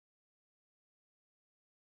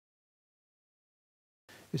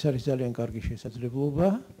ეს არის ძალიან კარგი შესაძლებლობა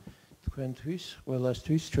თქვენთვის,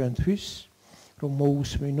 ყველასთვის, ჩვენთვის, რომ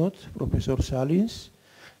მოусმინოთ პროფესორ სალინს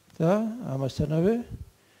და ამასთანავე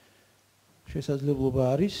შესაძლებლობა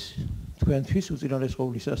არის თქვენთვის, უწინარეს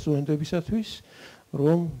ყოვლისა სტუდენტებისათვის,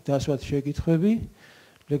 რომ დასვათ შეკითხვები,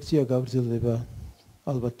 ლექცია გაგრძელდება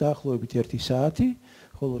ალბათ დაახლოებით 1 საათი,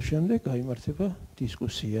 ხოლო შემდეგ გაიმართება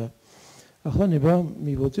დისკუსია. ახლა ნება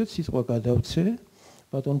მივოძეთ სიტყვა გადავცე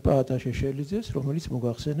ბატონ პაატაშეშელიძეს, რომელიც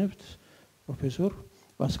მოგახსენებთ პროფესორ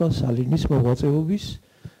პასკალ სალინის მოღვაწეობის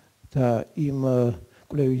და იმ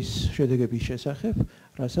კვლევის შედეგების შესახებ,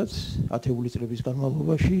 რასაც 10 წლების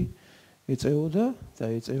განმავლობაში ეწეოდა და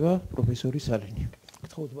ეწევა პროფესორი სალინი.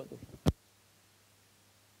 გთხოვთ ბატონო.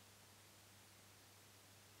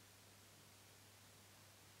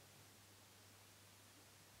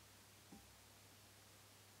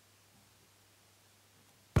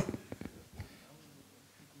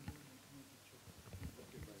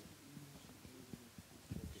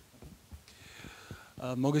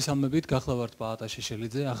 მოგესალმებით, გახლავართ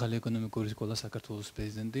პაატაშეშელიძე, ახალი ეკონომიკური სკოლა საქართველოს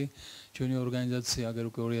პრეზიდენტი. ჩვენი ორგანიზაცია აგერ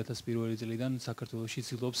უკვე 2001 წლიდან საქართველოში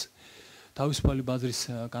ცდილობს თავისუფალი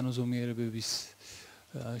ბაზრის კანონზომიერებების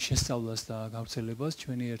შესწავლას და გავრცელებას.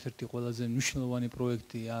 ჩვენი ერთ-ერთი ყველაზე მნიშვნელოვანი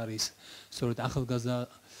პროექტი არის სწორედ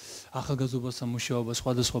ახალგაზრდობასთან მუშაობა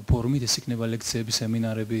სხვადასხვა ფორმით, ეს იქნება ლექციები,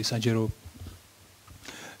 სემინარები, საჯარო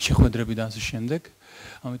შეხვედრები და ასე შემდეგ.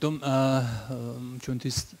 ამიტომ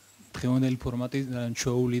ჩვენთვის დღევანდელი ფორმატი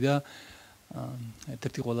ჩვეული და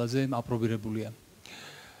ერთ-ერთი ყველაზე აპრობირებულია.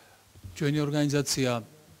 ჩვენი ორგანიზაცია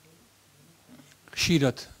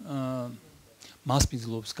ხშირად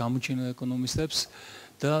მასპინძლობს გამოჩენილ ეკონომისტებს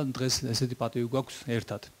და დღეს ესეთი პატივი გვაქვს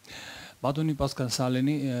ერთად. ბატონი პასკალ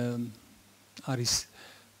სალენი არის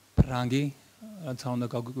ფრანგი, რაც უნდა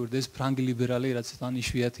გაგვიკვირდეს, ფრანგი ლიბერალი, რაც თან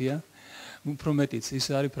იშვიათია. უფრო მეტიც, ის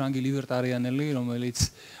არის ფრანგი ლიბერტარიანელი,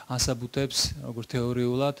 რომელიც ასაბუთებს როგორც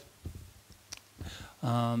თეორიულად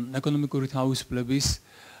ეკონომიკური თავისუფლების,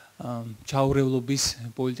 ჩაურევლობის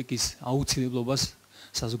პოლიტიკის აუცილებლობას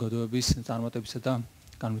საზოგადოების წარმატებისა და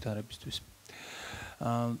განვითარებისთვის.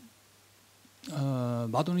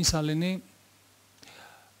 ბატონი სალინი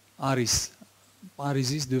არის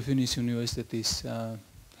პარიზის დეფინის უნივერსიტეტის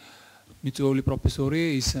მიწვეული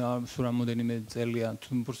პროფესორი, ის სულ რამდენიმე წელია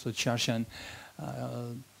თუმრუცად შარშან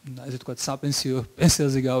ასე თქვა საპენსიო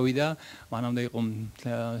პენსიაზე გავიდა, მანამდე იყო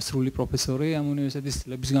სრული პროფესორი ამ უნივერსიტეტის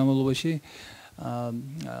წლების განმავლობაში.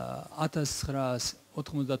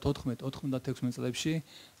 1994-96 წლებში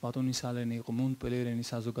ბატონი სალენი იყო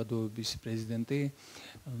მონპელიერის საზოგადოების პრეზიდენტი.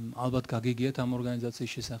 ალბათ გაგიგიათ ამ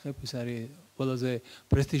ორგანიზაციის შესახებ, ეს არის ყველაზე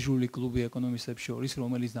პრესტიჟული კლუბი ეკონომისტებს შორის,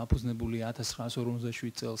 რომელიც დაფუძნებულია 1957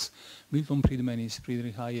 წელს მილტონ ფრიდმენის,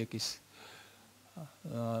 ფრიდრიხ ჰაიეკის,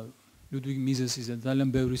 ლუდვიგ მიზესის და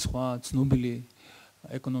ძალიან ბევრი სხვა ცნობილი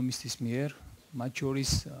ეკონომისტის მიერ, მათ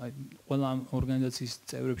შორის ყველა ორგანიზაციის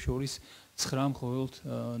წევრებს შორის 9 მხოლოდ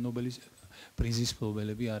ნობელის პრიზის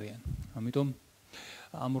მფლობელები არიან. ამიტომ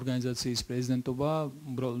ამ ორგანიზაციის პრეზიდენტობა,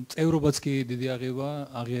 უბრალოდ წევრობაც კი დიდი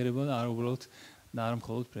აღიარება და არა უბრალოდ და არა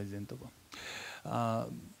მხოლოდ პრეზიდენტობა.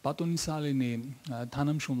 ბატონი სალინი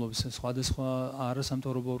თანამშრომლობს სხვადასხვა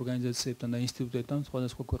არასამთავრობო ორგანიზაციებთან და ინსტიტუტებთან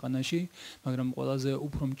სხვადასხვა ქვეყანაში, მაგრამ ყველაზე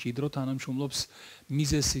უფრო მჭიდრო თანამშრომლობს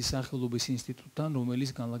მიზესის სახელობის ინსტიტუტთან, რომელიც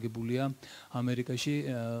განლაგებულია ამერიკაში,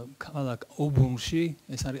 ქალაქ ობურნში,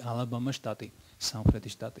 ეს არის ალაბამას შტატი, სამხრეთი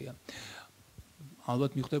შტატია.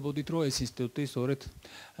 ალბათ მიხვდებოდით, რომ ეს ინსტიტუტი სწორედ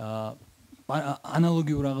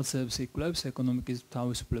ანალოგიურ რაღაცებს იკვლევს, ეკონომიკის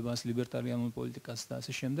თავისუფლებას, ლიბერტარიანულ პოლიტიკას და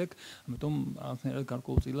ასე შემდეგ. ამიტომ რაღაცნაირად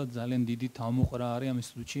გარკვეულწილად ძალიან დიდი თავმოყრა არის ამ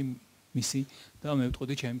ინსტიტუტში მისი და მე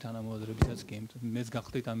ვიტყოდი ჩემი თანამოაზრებისაც კი, მეც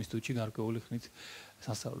გახდით ამ ინსტიტუტში გარკვეული ხნით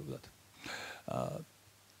სასწავლებლად.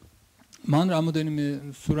 მან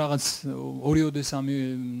რამოდენიმე სულ რაღაც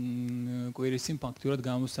 2-3 კვირის წინ ფაქტურად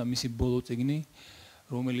გამოსცა მისი ბოლო წიგნი,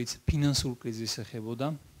 რომელიც ფინანსურ კრიზისს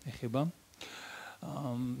ეხება.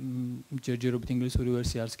 ჯერჯერობით ინგლისური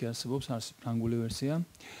ვერსია არც კი არსებობს, არის ფრანგული ვერსია.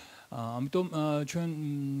 ამიტომ ჩვენ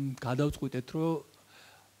გადავწყვიტეთ, რომ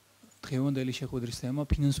დღევანდელი შეხვედრის თემა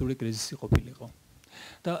ფინანსური კრიზისი ყოფილიყო.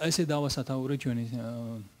 და ესე დავასათაურე ჩვენი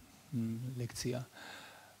ლექცია.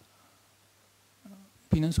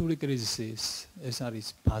 ფინანსური კრიზისი ეს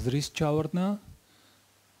არის ბაზრის ჩავარდნა,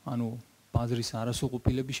 ანუ ბაზრის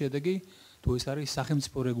არასრულყოფილების შედეგი, თუ ეს არის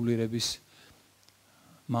სახელმწიფო რეგულირების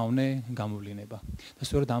მავნე გამოვლინება. და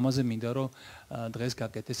სწორედ ამაზე მინდა რომ დღეს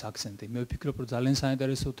გაკეთდეს აქცენტი. მე ვფიქრობ, რომ ძალიან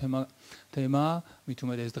საინტერესო თემაა, მით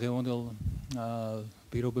უმეტეს დღევანდელ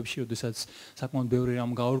პირობებში, როდესაც საკმაოდ ბევრი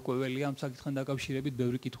რამ გაორკვეველია ამ საკითხთან დაკავშირებით,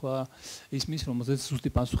 ბევრი კითხვა ისმის, რომელზეც ზუსტი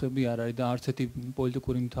პასუხები არ არის და არც ერთი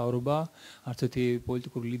პოლიტიკური მთავრობა, არც ერთი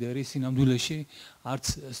პოლიტიკური ლიდერი სინამდვილეში არც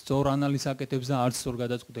სწორ ანალიზს აკეთებს და არც სწორ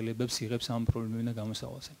გადაწყვეტილებებს იღებს ამ პრობლემებიდან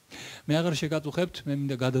გამოსავალზე. მე აღარ შეგაწუხებთ, მე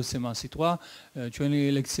მინდა გადავცემ ამ სიტყვა, ჩვენი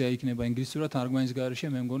ლექცია იქნება ინგლისურად, თარგმანის გარეშე,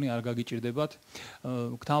 მე მგონი არ გაგიჭირდებათ.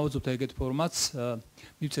 გთავაზობთ ეგეთ ფორმატს,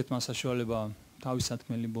 მივცეთ მას საშუალება თავის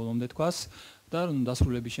სათქმელი ბოლომდე თქვას და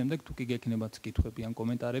დასრულების შემდეგ თუ კი გექნებათ კითხვები ან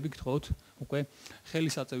კომენტარები, გთხოვთ უკვე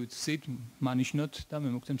ხელისაწევით სით მანიშნოთ და მე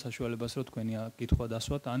მოგცემ საშუალებას, რომ თქვენი კითხვა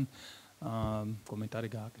დასვათ ან კომენტარი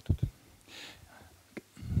გააკეთოთ.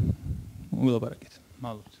 ვილაპარაკეთ,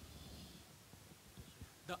 მალოთ.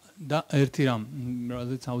 და ერთი რამ,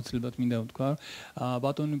 რადგან აუცილებლად მინდა ვთქვა,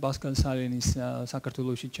 ბატონი პასკალ სალინის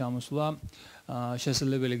საქართველოში ჩამოსვლა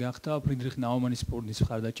შესაძლებელი გახდა ფრიდრიხ ნაუმანის სპორტის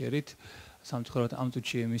მხარდაჭერით. სამწუხაროდ ამ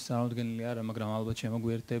წუთში მის წარმოდგენილი არა, მაგრამ ალბათ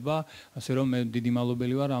შემოგვიერთდება, ასე რომ მე დიდი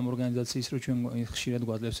მადლობელი ვარ ამ ორგანიზაციის, რომ ჩვენ ხშირად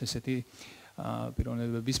გვაძლევს ესეთი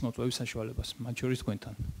პიროვნებების მოწვევის საშუალებას, მათ შორის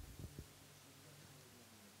თქვენთან.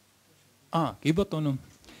 კი ბატონო.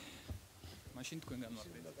 მაშინ თქვენ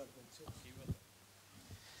გამარჯვეთ.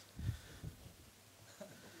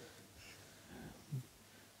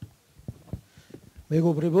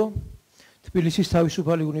 მეგობრებო, თბილისის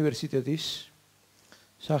თავისუფალი უნივერსიტეტის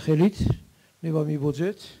სახელით ნება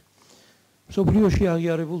მიბოძეთ მსოფლიოში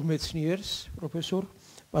აღიარებულ მეცნიერს, პროფესორ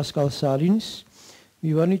პასკალ სალინს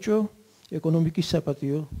მივანიჭო ეკონომიკის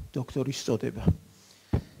საპატიო დოქტორის წოდება.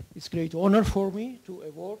 It's great honor for me to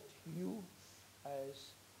award you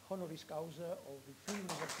as honoris causa of the Free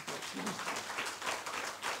University of Tbilisi.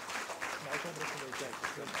 My congratulations.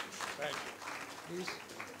 Thank you. Please.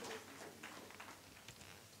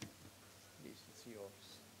 It's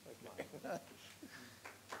yours, like mine.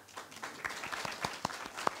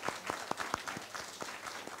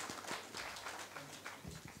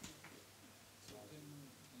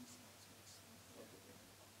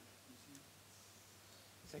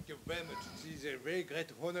 Thank you very much. This is a very great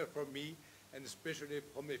honor for me, and especially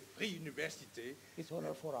from a free university. It's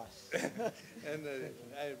honor for us. And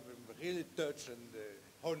I'm really touched and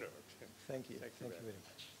honored. Thank you. Thank you very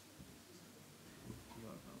much.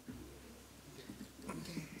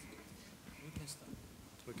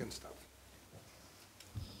 We can start.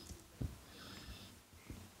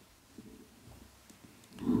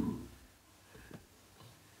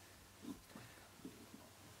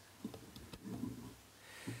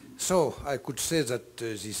 So I could say that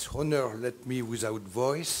this honor left me without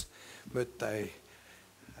voice, but I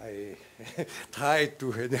tried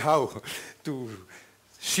to anyhow to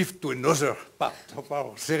shift to another part of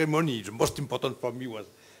our ceremony. The most important for me was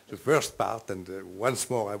the first part, and once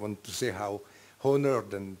more I want to say how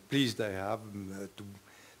honored and pleased I am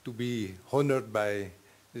to be honored by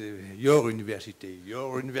your university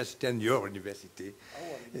and your university.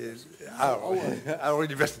 Our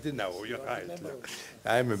university now, you're right.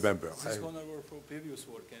 I'm a member. This is honor for previous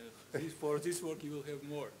work, and for this work you will have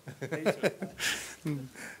more later.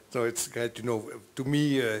 So it's great to know. To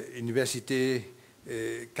me, university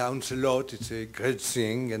counts a lot. It's a great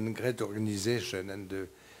thing and great organization, and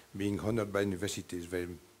being honored by university is very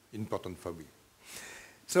important for me.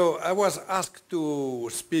 So I was asked to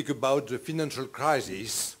speak about the financial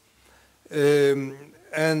crisis,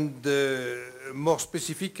 and more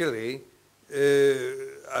specifically,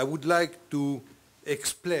 I would like to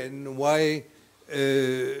explain why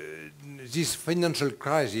this financial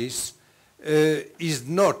crisis is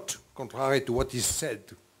not, contrary to what is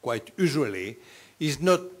said quite usually, is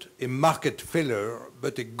not a market failure,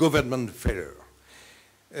 but a government failure.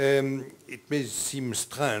 It may seem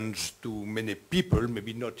strange to many people,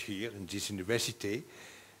 maybe not here in this university,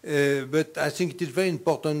 but I think it is very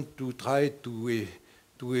important to try to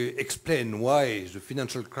explain why the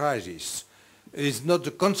financial crisis is not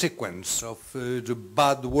the consequence of the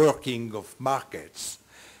bad working of markets,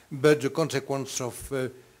 but the consequence of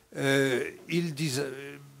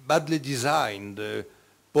badly designed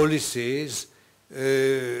policies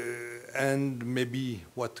and maybe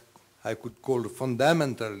what I could call the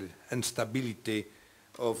fundamental instability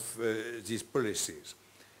of these policies.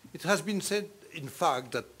 It has been said, in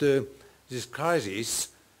fact, that this crisis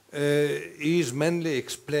is mainly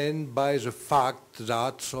explained by the fact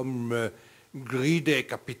that some greedy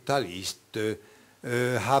capitalists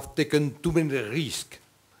have taken too many risks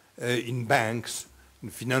in banks, in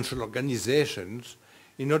financial organizations,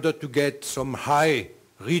 in order to get some high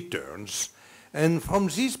returns. And from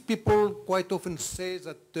these people quite often say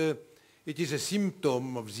that it is a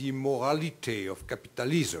symptom of the immorality of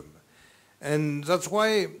capitalism. And that's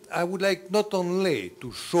why I would like not only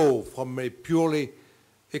to show from a purely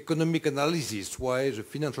economic analysis, why the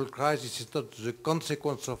financial crisis is not the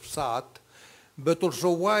consequence of that, but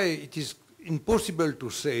also why it is impossible to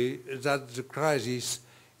say that the crisis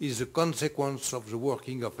is a consequence of the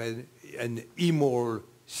working of an immoral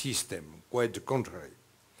system, quite the contrary.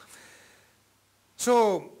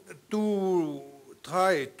 So, to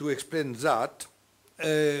try to explain that,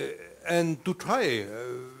 and to try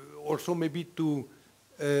also maybe to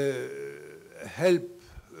help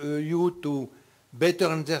you to better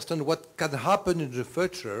understand what can happen in the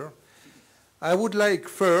future, I would like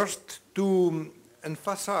first to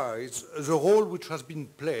emphasize the role which has been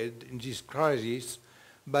played in this crisis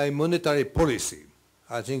by monetary policy.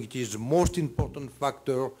 I think it is the most important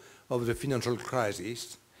factor of the financial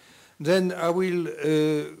crisis. Then I will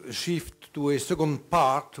shift to a second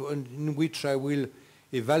part in which I will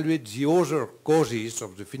evaluate the other causes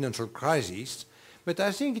of the financial crisis. But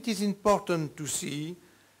I think it is important to see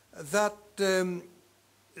that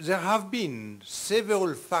there have been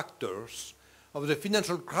several factors of the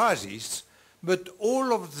financial crisis, but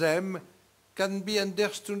all of them can be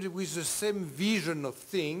understood with the same vision of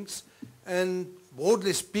things, and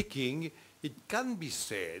broadly speaking, it can be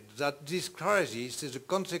said that this crisis is a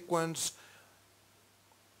consequence,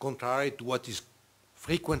 contrary to what is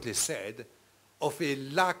frequently said, of a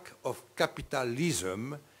lack of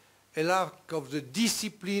capitalism, a lack of the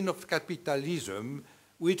discipline of capitalism,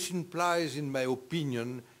 which implies, in my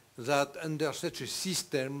opinion, that under such a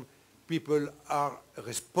system, people are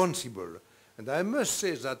responsible. And I must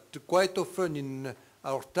say that quite often in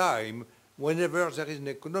our time, whenever there is an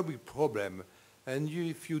economic problem, and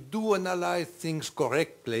if you do analyze things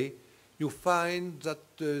correctly, you find that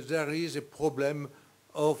there is a problem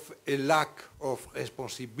of a lack of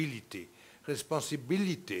responsibility.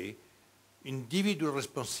 Responsibility, individual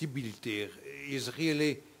responsibility, is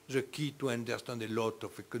really the key to understand a lot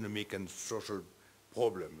of economic and social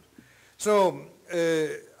problems. So,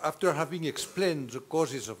 after having explained the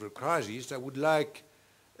causes of the crisis, I would like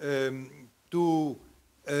to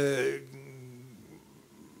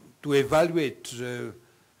evaluate the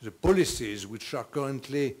policies which are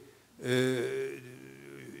currently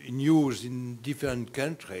in use in different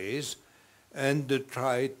countries and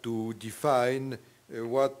try to define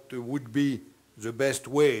what would be the best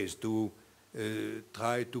ways to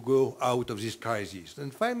try to go out of this crisis.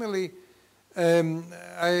 And finally,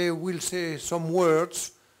 I will say some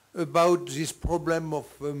words about this problem of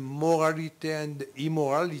morality and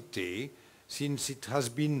immorality, since it has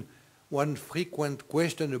been one frequent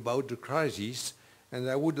question about the crisis, and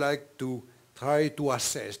I would like to try to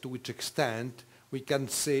assess to which extent we can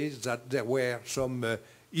say that there were some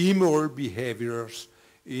immoral behaviors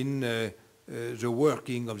in the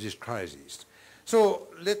working of this crisis. So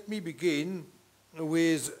let me begin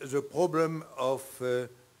with the problem of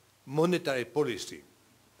monetary policy.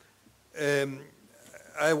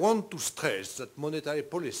 I want to stress that monetary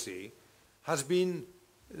policy has been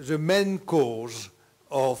the main cause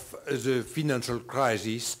of the financial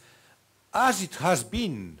crisis, as it has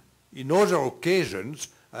been in other occasions.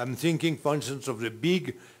 I'm thinking, for instance, of the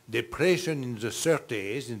big depression in the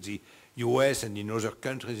 30s in the US and in other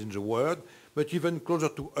countries in the world, but even closer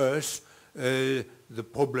to us, the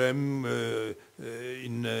problem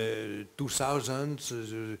in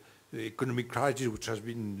 2000s, the economic crisis, which has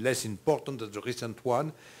been less important than the recent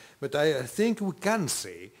one. But I think we can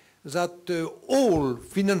say that all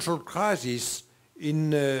financial crises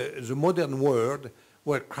in the modern world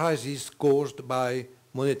were crises caused by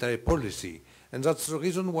monetary policy. And that's the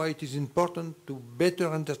reason why it is important to better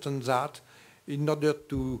understand that in order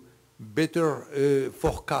to better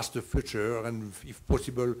forecast the future and, if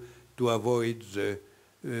possible, to avoid the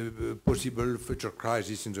possible future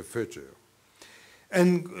crisis in the future.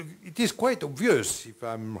 And it is quite obvious, if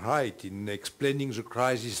I'm right, in explaining the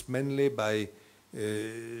crisis mainly by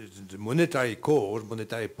the monetary cause,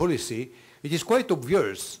 monetary policy, it is quite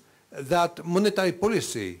obvious that monetary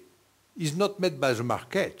policy is not made by the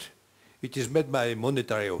market. It is made by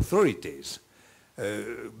monetary authorities.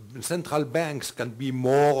 Central banks can be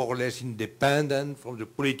more or less independent from the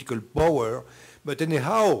political power, but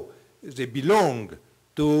anyhow, they belong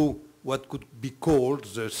to what could be called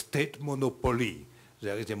the state monopoly.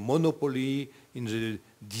 There is a monopoly in the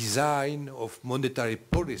design of monetary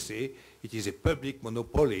policy. It is a public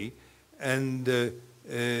monopoly. And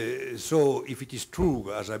so if it is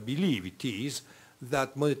true, as I believe it is,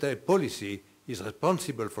 that monetary policy is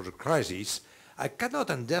responsible for the crisis, I cannot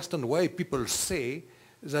understand why people say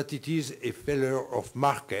that it is a failure of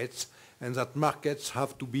markets and that markets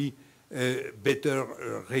have to be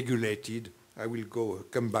better regulated. I will go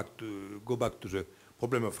back to the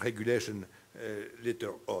problem of regulation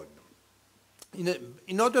later on.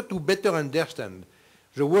 In order to better understand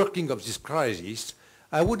the working of this crisis,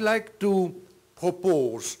 I would like to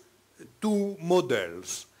propose two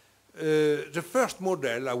models. The first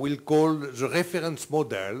model I will call the reference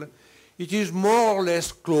model. It is more or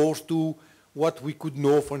less close to what we could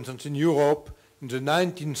know, for instance, in Europe in the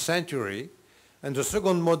 19th century, and the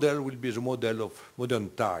second model will be the model of modern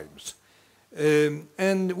times.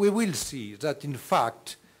 And we will see that, in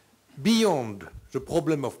fact, beyond the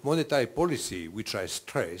problem of monetary policy, which I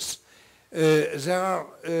stress, there are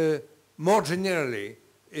more generally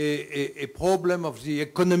a problem of the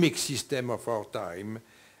economic system of our time,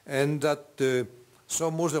 and that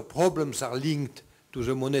some other problems are linked to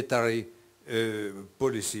the monetary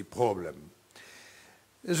policy problem.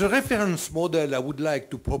 The reference model I would like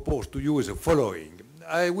to propose to you is the following.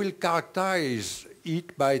 I will characterize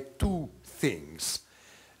it by two things.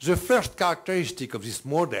 The first characteristic of this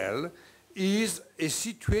model is a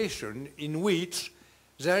situation in which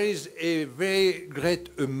there is a very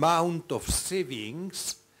great amount of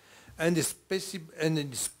savings and in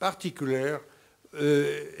this particular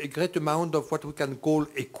a great amount of what we can call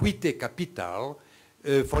equity capital,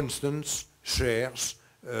 for instance, shares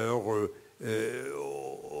or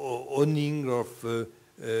owning of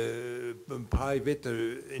private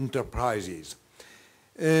enterprises.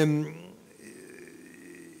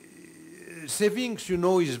 Savings, you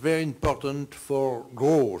know, is very important for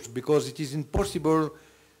growth because it is impossible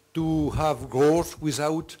to have growth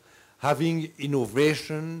without having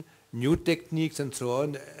innovation, new techniques, and so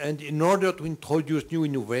on. And in order to introduce new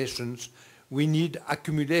innovations, we need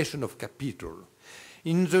accumulation of capital.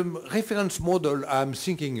 In the reference model I'm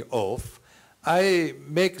thinking of, I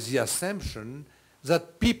make the assumption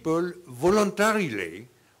that people voluntarily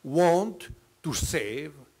want to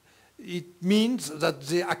save. It means that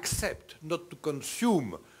they accept not to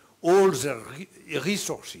consume all their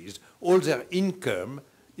resources, all their income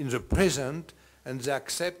in the present, and they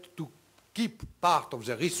accept to keep part of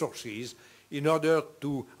their resources in order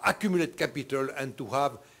to accumulate capital and to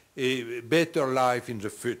have a better life in the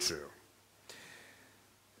future.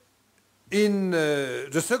 In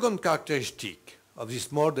the second characteristic of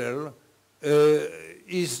this model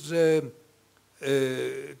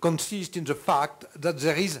consists in the fact that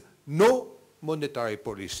there is no monetary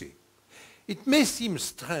policy. It may seem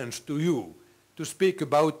strange to you to speak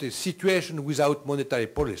about a situation without monetary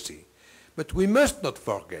policy, but we must not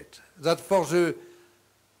forget that for the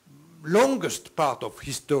longest part of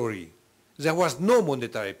history, there was no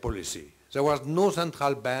monetary policy. There was no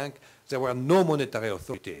central bank. There were no monetary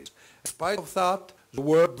authorities. In spite of that, the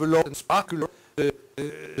world developed and sparkled.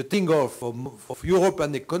 The thing of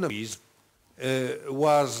European economies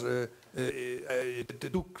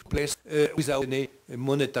took place without any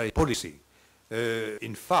monetary policy.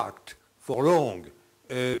 In fact, for long,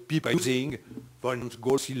 people using, for instance,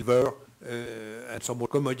 gold, silver, and some more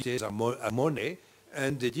commodities as money,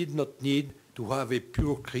 and they did not need to have a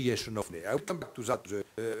pure creation of money. I will come back to that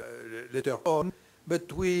later on,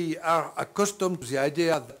 but we are accustomed to the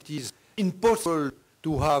idea that it is impossible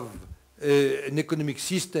to have an economic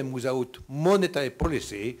system without monetary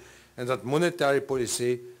policy, and that monetary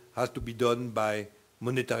policy has to be done by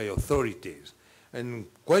monetary authorities. And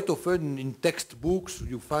quite often in textbooks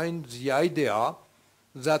you find the idea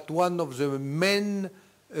that one of the main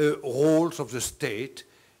roles of the state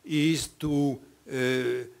is to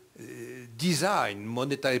design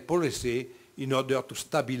monetary policy in order to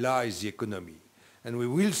stabilize the economy. And we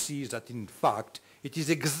will see that in fact it is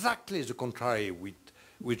exactly the contrary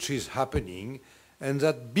which is happening, and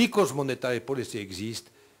that because monetary policy exists,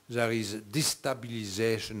 there is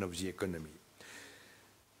destabilization of the economy.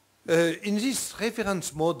 In this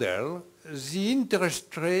reference model, the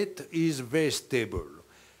interest rate is very stable.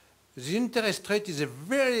 The interest rate is a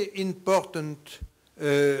very important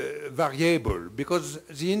variable because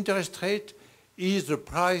the interest rate is the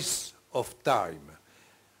price of time.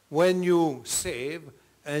 When you save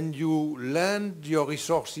and you lend your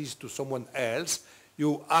resources to someone else,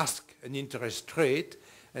 you ask an interest rate,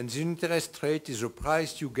 and the interest rate is the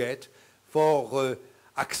price you get for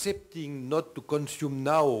accepting not to consume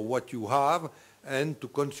now what you have and to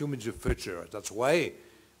consume in the future. That's why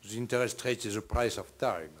the interest rate is the price of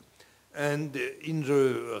time. And in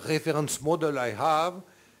the reference model I have,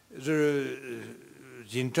 the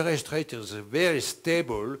interest rate is very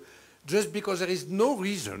stable just because there is no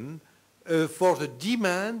reason for the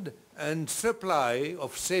demand and supply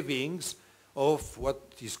of savings of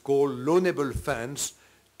what is called loanable funds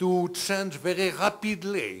to change very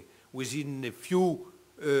rapidly within a few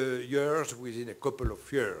years, within a couple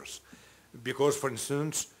of years. Because, for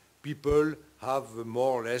instance, people have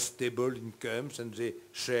more or less stable incomes and they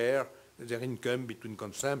share their income between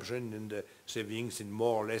consumption and savings in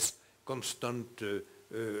more or less constant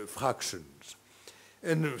fractions.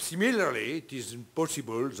 And similarly, it is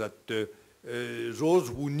possible that those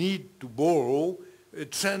who need to borrow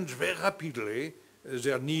change very rapidly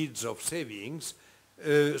their needs of savings.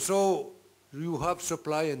 So you have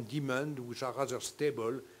supply and demand which are rather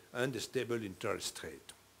stable and a stable interest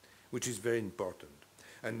rate, which is very important.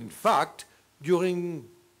 And in fact, during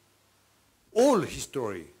all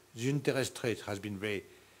history, the interest rate has been very,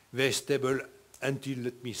 very stable until,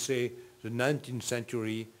 let me say, the 19th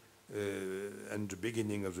century and the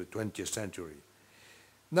beginning of the 20th century.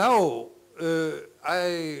 Now,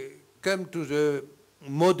 I come to the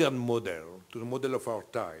modern model, to the model of our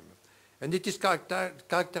time. And it is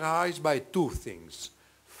characterized by two things.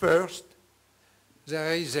 First,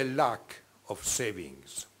 there is a lack of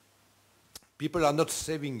savings. People are not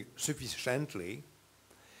saving sufficiently.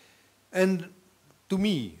 And to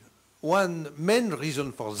me, one main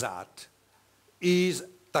reason for that is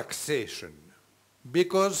taxation,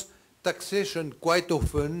 because taxation quite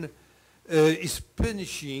often is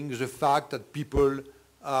punishing the fact that people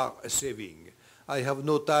are saving. I have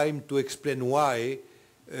no time to explain why.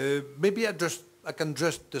 Maybe I can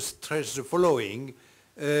just stress the following.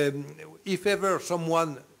 If ever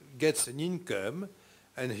someone gets an income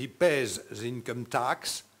and he pays the income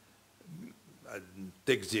tax, I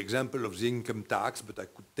take the example of the income tax, but I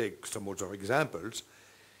could take some other examples,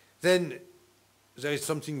 then there is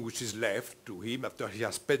something which is left to him after he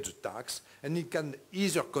has paid the tax, and he can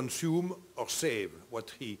either consume or save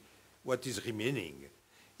what is remaining.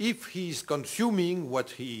 If he is consuming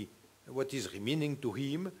what is remaining to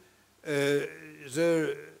him,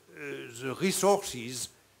 the resources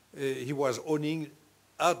he was owning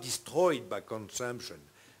are destroyed by consumption,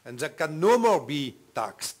 and they can no more be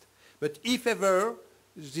taxed. But if ever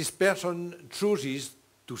this person chooses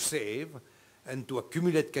to save and to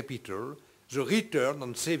accumulate capital, the return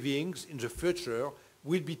on savings in the future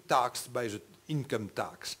will be taxed by the income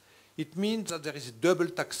tax. It means that there is a double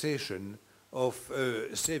taxation of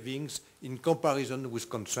savings in comparison with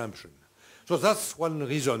consumption. So that's one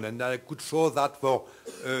reason, and I could show that for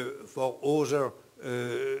other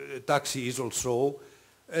taxes also.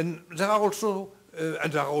 And there are also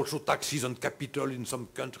taxes on capital in some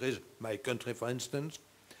countries, my country for instance.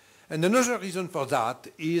 And another reason for that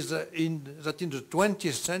is that in the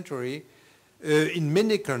 20th century, in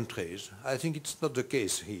many countries, I think it's not the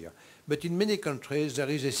case here, but in many countries there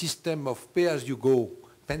is a system of pay-as-you-go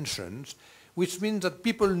pensions, which means that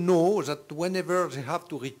people know that whenever they have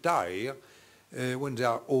to retire, when they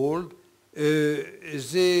are old,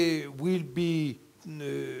 they will be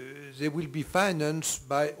financed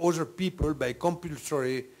by other people by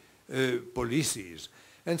compulsory policies.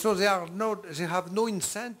 And so they have no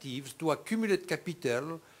incentives to accumulate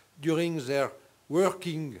capital during their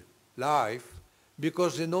working life,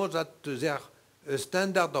 because they know that their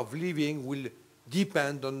standard of living will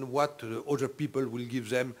depend on what other people will give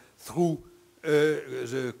them through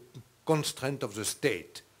the constraint of the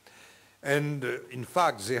state. And in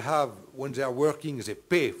fact, they have, when they are working, they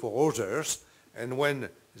pay for others, and when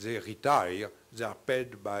they retire, they are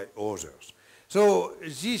paid by others. So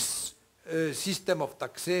this system of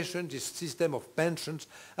taxation, this system of pensions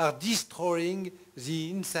are destroying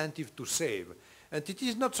the incentive to save. And it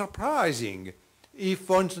is not surprising if,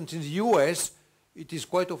 for instance, in the US, it is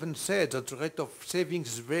quite often said that the rate of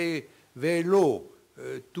savings is very, very low,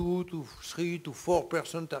 2 to 3 to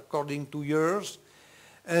 4% according to years.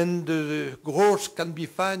 And growth can be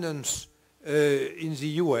financed in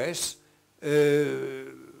the US,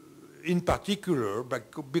 in particular,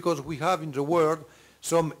 because we have in the world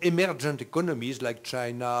some emergent economies like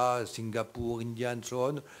China, Singapore, India, and so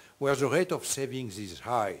on, where the rate of savings is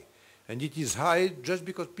high. And it is high just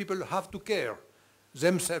because people have to care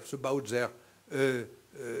themselves about their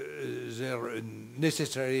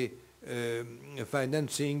necessary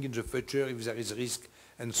financing in the future if there is risk,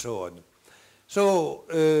 and so on. So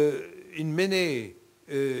in many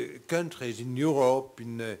countries in Europe,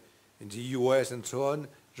 in the US and so on,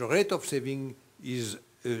 the rate of saving is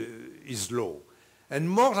low. And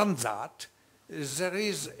more than that, there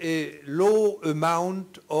is a low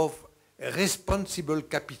amount of responsible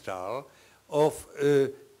capital, of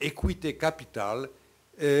equity capital,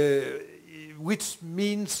 which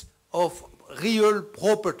means of real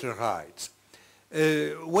property rights.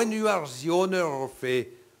 When you are the owner of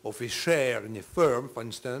a share in a firm, for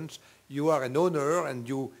instance, you are an owner and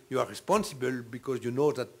you are responsible because you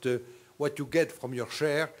know that what you get from your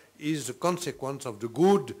share is the consequence of the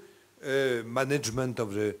good management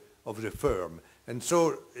of the firm. And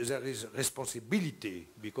so there is responsibility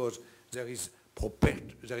because there is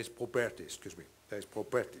property. There is property. Excuse me. There is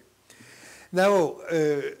property. Now,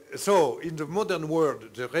 so in the modern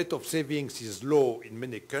world, the rate of savings is low in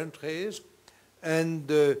many countries,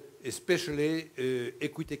 and especially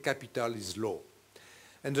equity capital is low.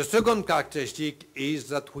 And the second characteristic is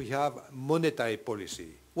that we have monetary policy.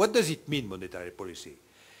 What does it mean, monetary policy?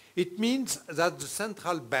 It means that the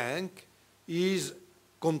central bank is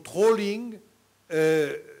controlling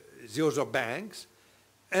the other banks,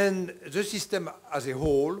 and the system as a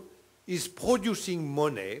whole is producing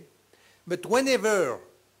money. But whenever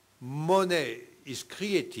money is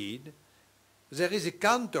created, there is a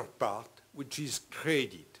counterpart, which is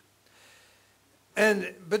credit.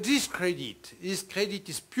 But this credit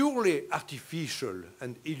is purely artificial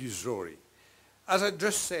and illusory. As I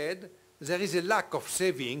just said, there is a lack of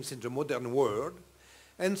savings in the modern world,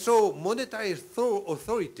 and so monetary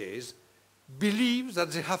authorities believe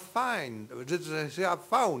that they have found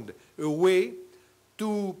a way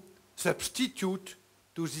to substitute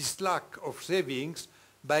to this lack of savings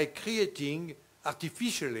by creating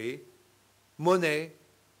artificially money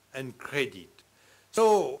and credit.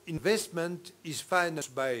 So investment is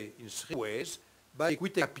financed in three ways: by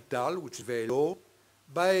equity capital, which is very low,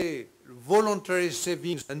 by voluntary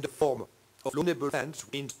savings in the form of loanable funds,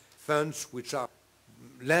 which means funds which are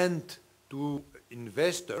lent to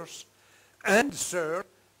investors, and third,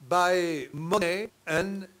 by money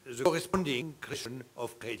and the corresponding creation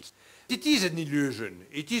of credit. It is an illusion.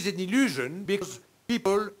 It is an illusion because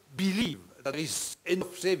people believe that there is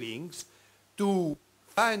enough savings to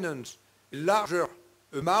finance a larger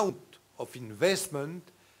amount of investment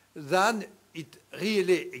than it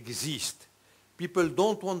really exists. People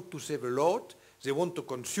don't want to save a lot, they want to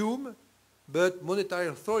consume, but monetary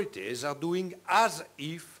authorities are doing as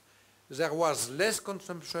if there was less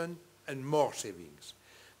consumption and more savings.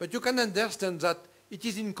 But you can understand that it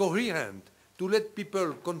is incoherent to let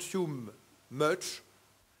people consume much,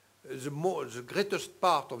 the greatest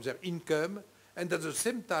part of their income, and at the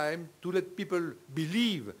same time to let people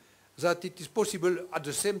believe that it is possible at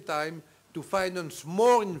the same time to finance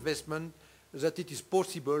more investment, that it is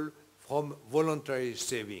possible from voluntary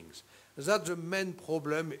savings. That's the main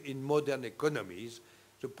problem in modern economies.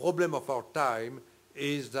 The problem of our time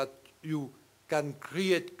is that you can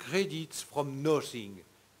create credits from nothing,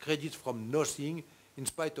 in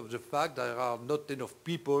spite of the fact that there are not enough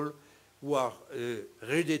people who are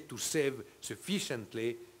ready to save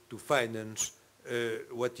sufficiently to finance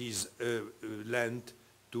what is lent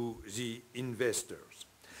to the investors.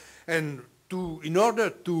 And in order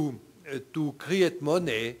to create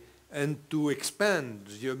money and to expand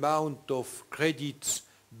the amount of credits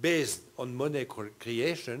based on money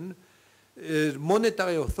creation,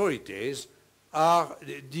 monetary authorities are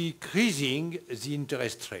decreasing the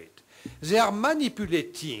interest rate. They are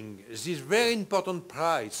manipulating this very important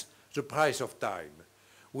price, the price of time.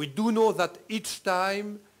 We do know that each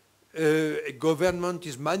time a government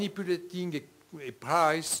is manipulating a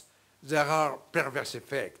price, there are perverse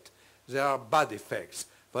effects, there are bad effects.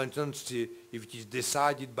 For instance, if it is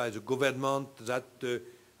decided by the government that the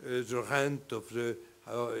rent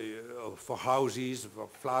for houses, for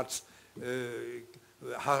flats,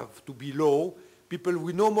 have to be low, people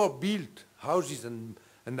will no more build houses and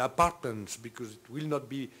apartments because it will not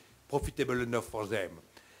be profitable enough for them.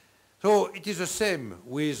 So it is the same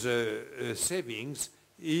with savings.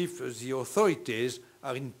 If the authorities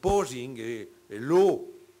are imposing a low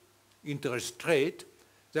interest rate,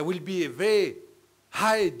 there will be a very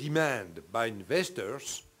high demand by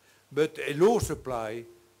investors, but a low supply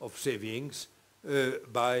of savings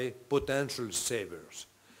by potential savers.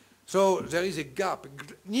 So there is a gap,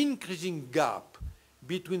 an increasing gap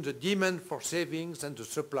between the demand for savings and the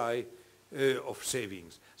supply of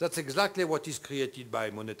savings. That's exactly what is created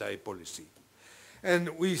by monetary policy.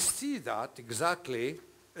 And we see that exactly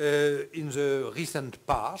in the recent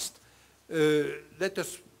past. Let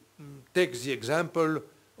us take the example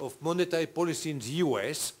of monetary policy in the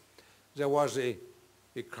US. There was a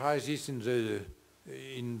crisis in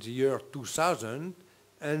the year 2000,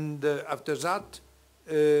 and after that,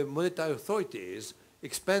 monetary authorities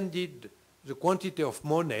expanded the quantity of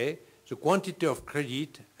money, the quantity of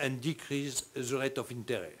credit, and decreased the rate of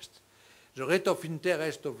interest. The rate of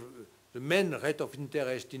interest the main rate of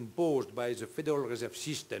interest imposed by the Federal Reserve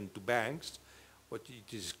System to banks, what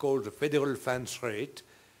it is called the federal funds rate,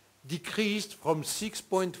 decreased from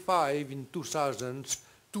 6.5 in 2000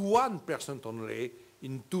 to 1% only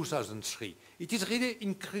in 2003. It is really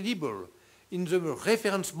incredible. In the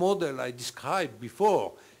reference model I described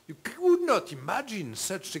before, you could not imagine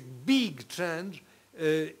such a big change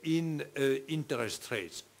in interest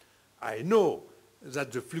rates. I know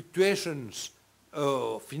that the fluctuations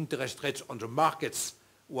of interest rates on the markets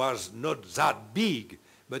was not that big,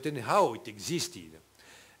 but anyhow it existed.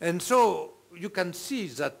 And so you can see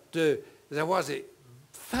that there was a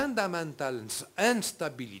fundamental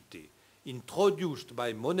instability introduced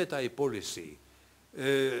by monetary policy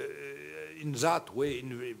in that way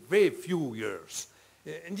in very few years.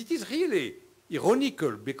 And it is really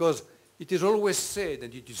ironical because it is always said,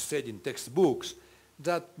 and it is said in textbooks,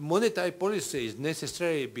 that monetary policy is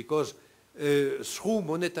necessary because through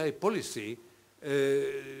monetary policy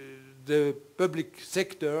the public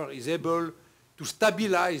sector is able to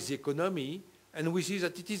stabilize the economy, and we see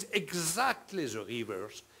that it is exactly the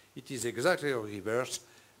reverse. It is exactly the reverse.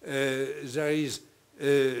 There is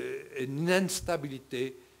an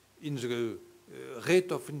instability in the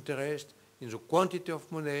rate of interest, in the quantity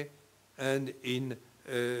of money, and in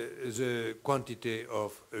the quantity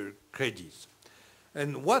of credits.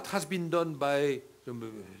 And what has been done by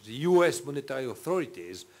the US monetary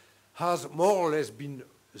authorities has more or less been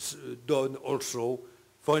done also,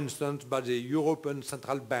 for instance, by the European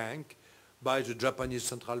Central Bank, by the Japanese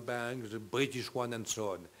Central Bank, the British one, and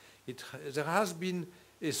so on. There has been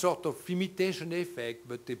a sort of imitation effect,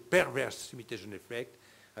 but a perverse imitation effect.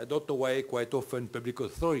 I don't know why quite often public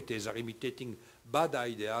authorities are imitating bad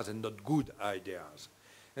ideas and not good ideas.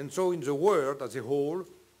 And so in the world as a whole,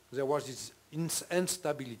 there was this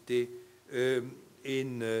instability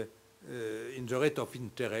in the rate of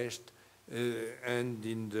interest and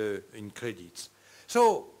in credits.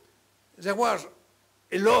 So there was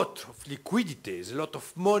a lot of liquidities, a lot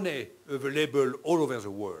of money available all over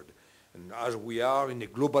the world. And as we are in a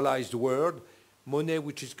globalized world, money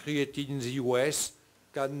which is created in the US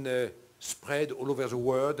can spread all over the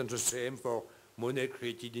world, and the same for money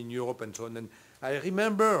created in Europe and so on. And I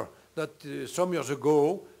remember that some years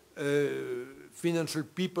ago, financial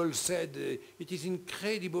people said it is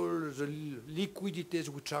incredible the liquidities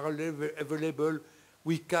which are available.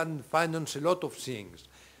 We can finance a lot of things.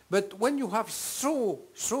 But when you have so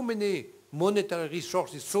many monetary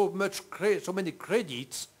resources, so many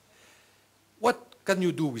credits, what can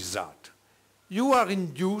you do with that? You are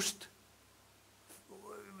induced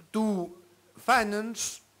to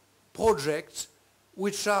finance projects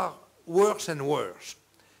which are worse and worse.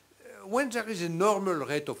 When there is a normal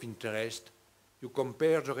rate of interest, you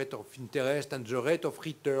compare the rate of interest and the rate of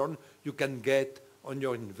return you can get on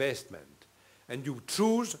your investment. And you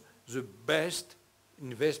choose the best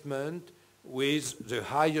investment with the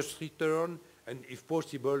highest return and, if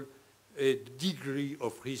possible, a degree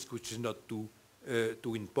of risk which is not too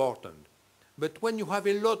important. But when you have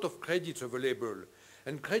a lot of credits available,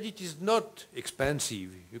 and credit is not expensive,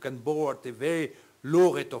 you can borrow at a very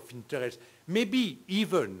low rate of interest, maybe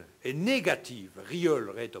even a negative real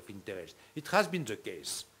rate of interest. It has been the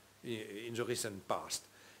case in the recent past.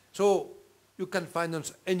 So you can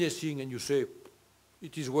finance anything, and you say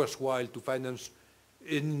it is worthwhile to finance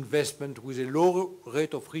an investment with a low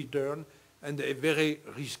rate of return and a very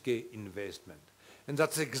risky investment. And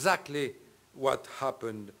that's exactly what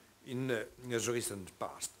happened in the recent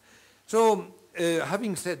past. So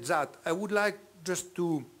having said that, I would like just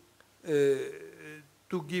to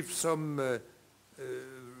give some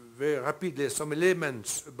very rapidly some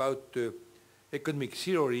elements about economic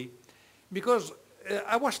theory, because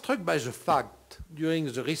I was struck by the fact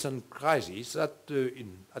during the recent crisis that,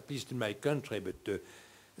 at least in my country, but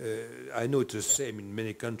I know it's the same in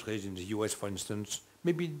many countries, in the US for instance,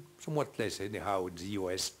 maybe somewhat less anyhow in the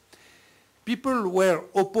US, people were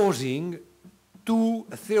opposing two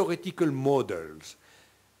theoretical models.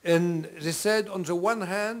 And they said, on the one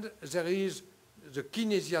hand, there is the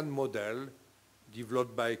Keynesian model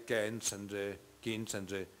developed by Keynes and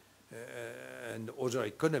and other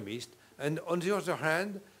economists, and on the other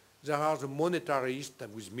hand, there are the monetarists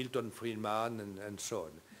with Milton Friedman and so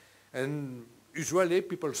on. And usually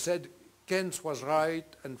people said Keynes was right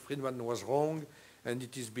and Friedman was wrong, and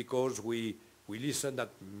it is because we listened at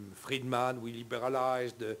Friedman, we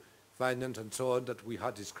liberalized finance and so on, that we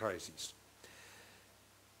had this crisis.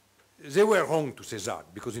 They were wrong to say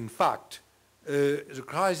that, because in fact, the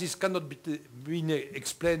crisis cannot be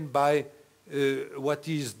explained by what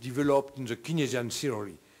is developed in the Keynesian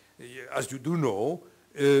theory. As you do know,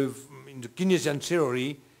 in the Keynesian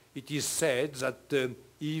theory, it is said that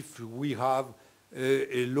if we have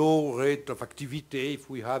a low rate of activity, if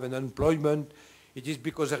we have an unemployment, it is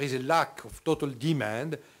because there is a lack of total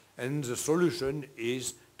demand, and the solution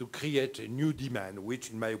is to create a new demand, which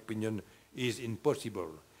in my opinion is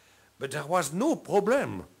impossible. But there was no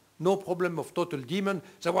problem of total demand.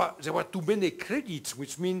 There were too many credits,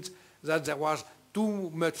 which means that there was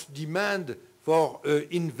too much demand for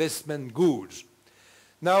investment goods.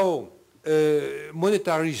 Now,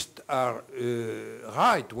 monetarists are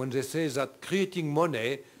right when they say that creating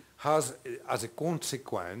money has as a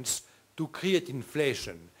consequence to create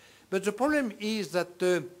inflation. But the problem is that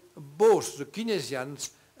both the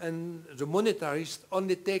Keynesians and the monetarists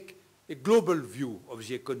only take a global view of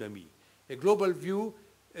the economy. A global view,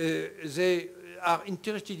 they are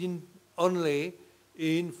interested in only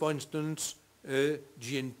in, for instance,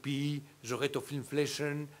 GNP, the rate of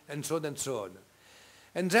inflation, and so on and so on.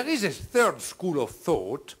 And there is a third school of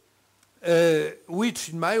thought, which,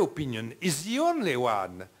 in my opinion, is the only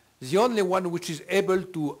one which is able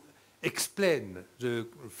to explain the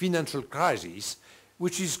financial crisis,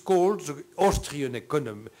 which is called the Austrian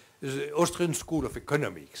School of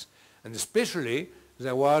Economics. And especially,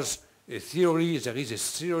 there is a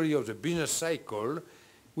theory of the business cycle,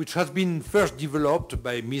 which has been first developed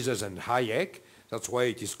by Mises and Hayek. That's why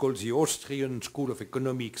it is called the Austrian School of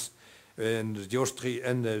Economics, and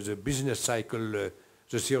the business cycle, the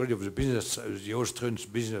theory of the Austrian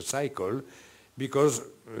business cycle, because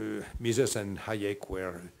Mises and Hayek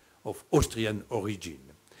were of Austrian origin.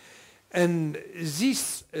 And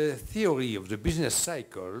this theory of the business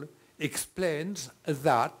cycle explains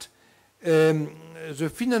that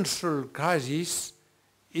the financial crisis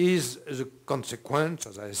is the consequence,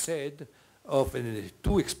 as I said, of a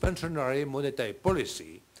too expansionary monetary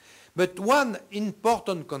policy. But one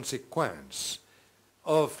important consequence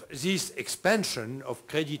of this expansion of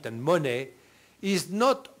credit and money is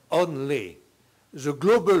not only the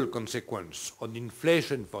global consequence on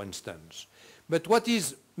inflation, for instance, but what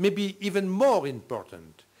is maybe even more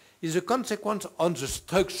important is the consequence on the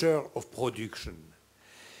structure of production.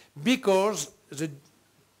 Because the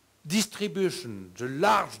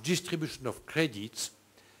large distribution of credits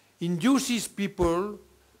induces people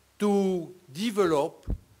to develop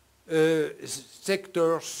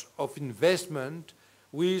sectors of investment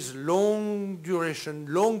with long duration,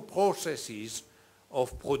 long processes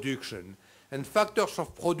of production. And factors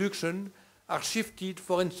of production are shifted,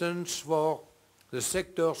 for instance, for the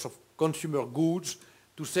sectors of consumer goods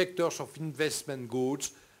to sectors of investment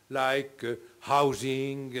goods like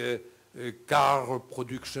housing, car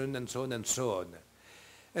production, and so on and so on.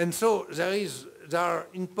 And so there are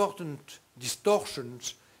important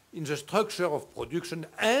distortions in the structure of production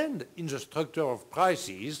and in the structure of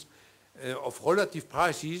prices, of relative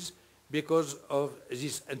prices, because of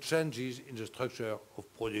these changes in the structure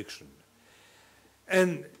of production.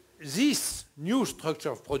 And this new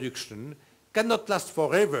structure of production cannot last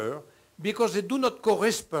forever because they do not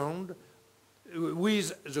correspond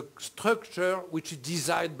with the structure which is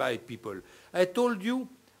desired by people. I told you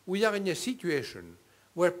we are in a situation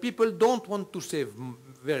where people don't want to save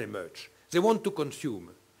very much. They want to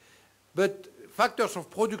consume. But factors of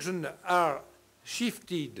production are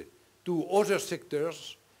shifted to other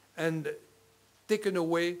sectors and taken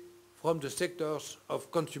away from the sectors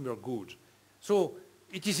of consumer goods. So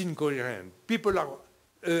it is incoherent. People are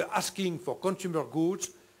asking for consumer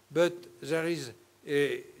goods, but there is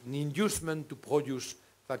an inducement to produce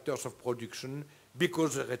factors of production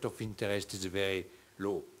because the rate of interest is very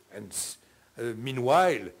low. And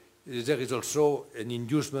meanwhile, there is also an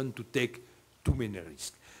inducement to take too many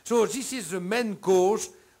risks. So this is the main cause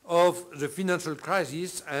of the financial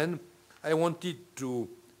crisis, and I wanted to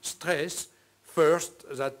stress first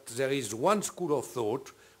that there is one school of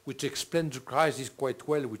thought which explains the crisis quite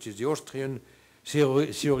well, which is the Austrian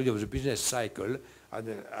theory of the business cycle.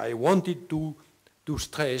 And I wanted to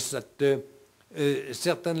stress that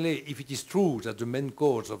certainly if it is true that the main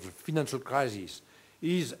cause of the financial crisis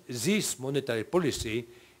is this monetary policy,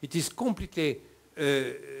 it is completely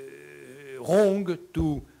wrong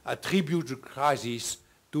to attribute the crisis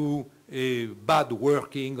to a bad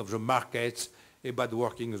working of the markets, a bad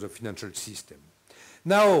working of the financial system.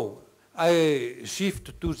 Now, I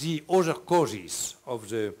shift to the other causes of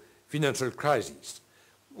the financial crisis.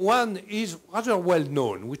 One is rather well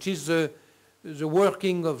known, which is the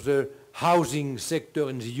working of the housing sector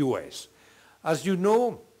in the US. As you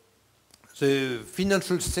know, the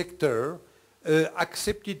financial sector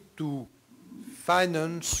accepted to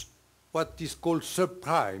finance what is called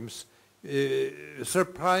subprimes.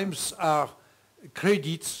 Subprimes are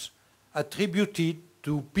credits attributed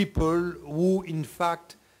to people who, in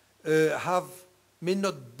fact, may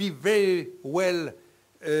not be very well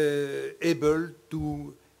able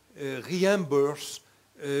to reimburse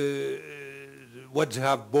what they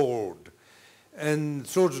have borrowed. And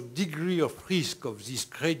so the degree of risk of these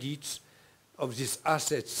credits, of these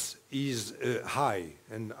assets, is high.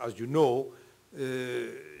 And as you know,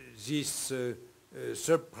 these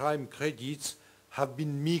subprime credits have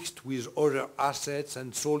been mixed with other assets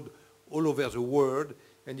and sold all over the world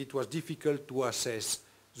and it was difficult to assess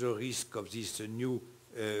the risk of this new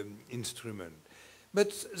instrument.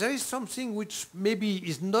 But there is something which maybe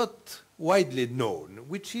is not widely known,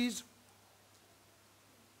 which is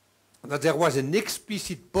that there was an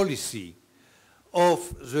explicit policy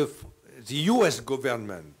of the US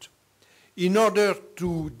government in order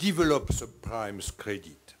to develop subprime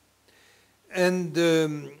credit. And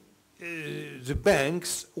the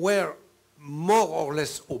banks were more or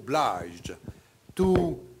less obliged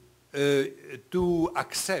to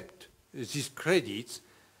accept these credits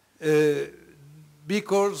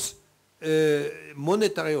because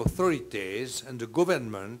monetary authorities and the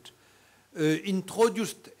government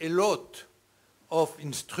introduced a lot of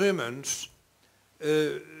instruments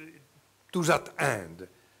to that end.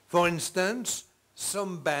 For instance,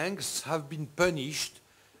 some banks have been punished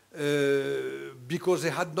because they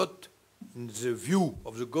had not, in the view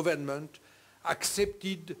of the government,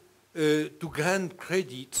 accepted to grant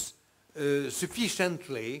credits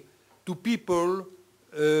sufficiently to people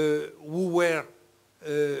who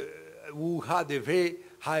had a very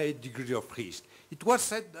high degree of risk. It was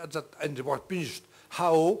said that, and they were punished.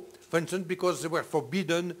 How? For instance, because they were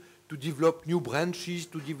forbidden to develop new branches,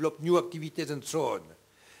 to develop new activities, and so on.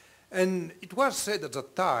 And it was said at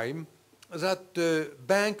that time that the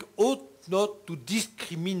bank ought not to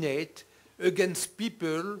discriminate against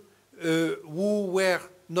people who were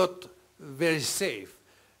not very safe,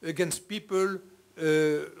 against people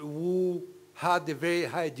who had a very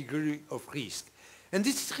high degree of risk. And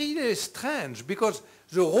this is really strange, because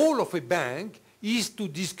the role of a bank is to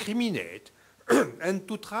discriminate and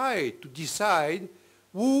to try to decide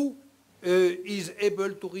who is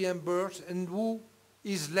able to reimburse and who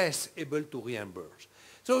is less able to reimburse.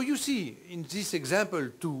 So you see in this example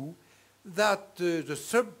too that the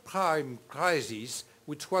subprime crisis,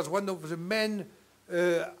 which was one of the main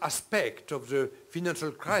aspects of the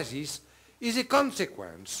financial crisis, is a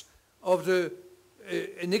consequence of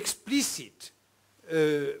an explicit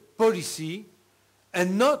policy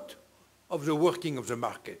and not of the working of the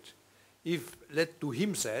market. If left to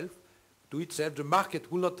itself, the market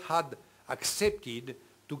would not have accepted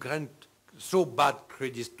to grant so bad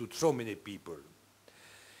credits to so many people.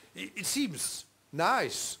 It seems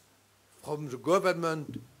nice from the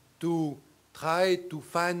government to try to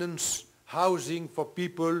finance housing for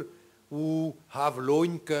people who have low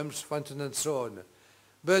incomes, for instance, and so on.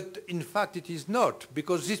 But in fact it is not,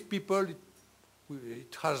 because these people,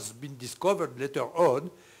 it has been discovered later on,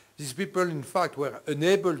 these people in fact were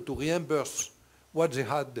unable to reimburse what they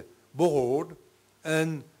had borrowed,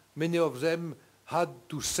 and many of them had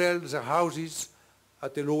to sell their houses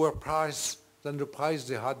at a lower price than the price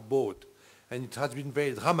they had bought. And it has been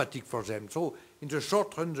very dramatic for them. So in the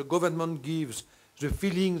short run, the government gives the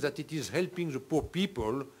feeling that it is helping the poor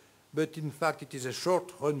people, but in fact it is a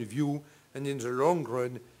short-run view, and in the long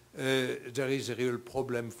run, there is a real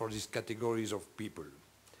problem for these categories of people.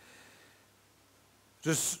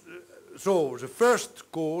 So the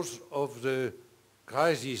first cause of the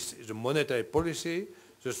crisis is the monetary policy.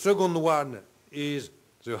 The second one is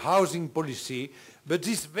the housing policy. But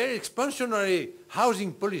this very expansionary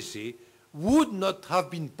housing policy would not have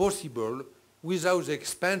been possible without the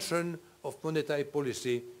expansion of monetary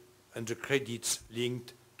policy and the credits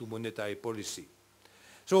linked to monetary policy.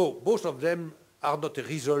 So both of them are not a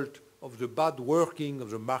result of the bad working of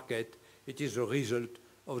the market. It is a result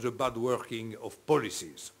of the bad working of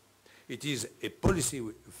policies. It is a policy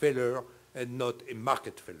failure and not a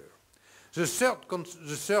market failure. The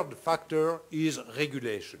third factor is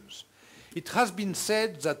regulations. It has been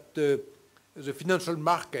said that the financial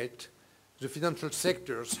market, the financial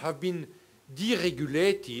sectors have been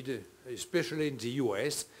deregulated, especially in the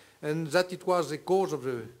US, and that it was the cause of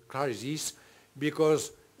the crisis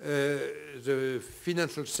because the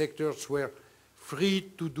financial sectors were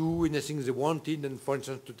free to do anything they wanted and, for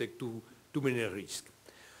instance, to take too many risks.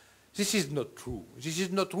 This is not true. This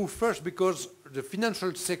is not true first because the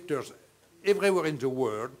financial sectors everywhere in the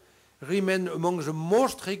world remain among the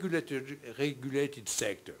most regulated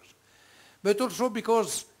sectors. But also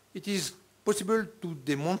because it is possible to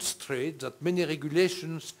demonstrate that many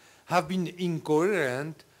regulations have been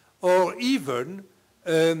incoherent or even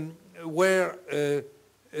were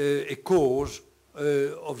a cause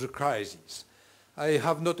of the crisis. I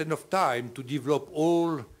have not enough time to develop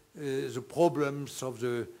all the problems of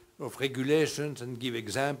regulations and give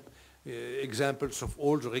examples of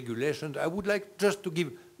all the regulations. I would like just to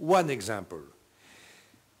give one example.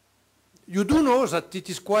 You do know that it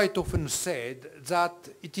is quite often said that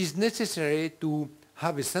it is necessary to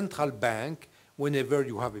have a central bank whenever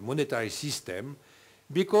you have a monetary system,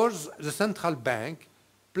 because the central bank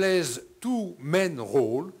plays two main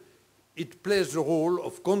roles. It plays the role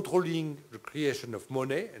of controlling the creation of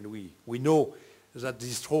money, and we know that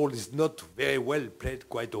this role is not very well played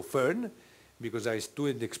quite often, because there is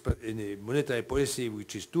in a monetary policy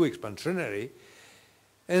which is too expansionary.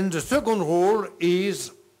 And the second role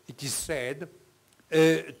is, it is said,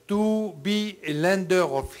 to be a lender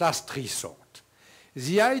of last resort.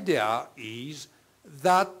 The idea is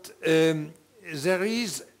that there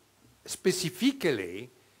is specifically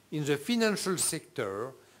in the financial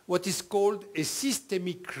sector what is called a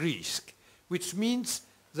systemic risk, which means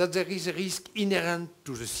that there is a risk inherent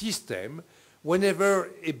to the system.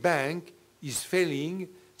 Whenever a bank is failing,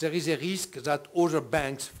 there is a risk that other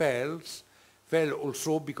banks fail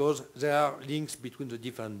also because there are links between the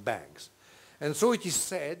different banks. And so it is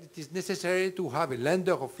said it is necessary to have a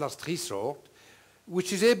lender of last resort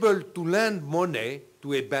which is able to lend money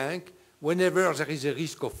to a bank whenever there is a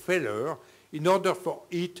risk of failure in order for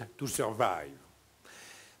it to survive.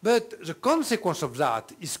 But the consequence of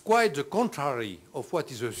that is quite the contrary of what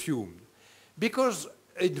is assumed, because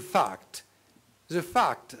in fact, the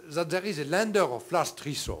fact that there is a lender of last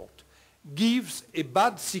resort gives a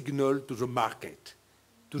bad signal to the market,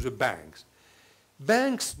 to the banks.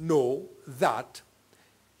 Banks know that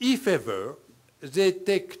if ever they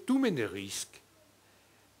take too many risks,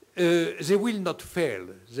 they will not fail,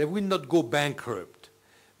 they will not go bankrupt.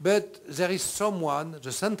 But there is someone,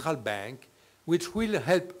 the central bank, which will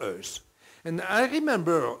help us. And I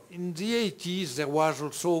remember in the 80s there was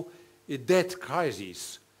also a debt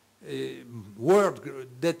crisis, a world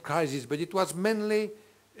debt crisis, but it was mainly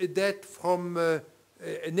a debt from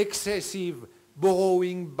an excessive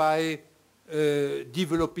borrowing by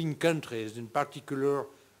developing countries, in particular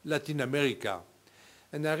Latin America.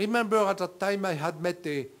 And I remember at that time I had met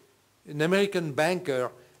an American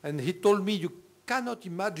banker, and he told me, you cannot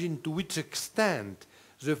imagine to which extent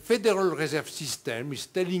the Federal Reserve System is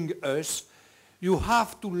telling us you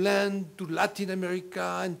have to lend to Latin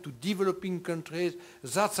America and to developing countries.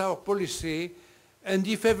 That's our policy. And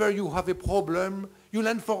if ever you have a problem, you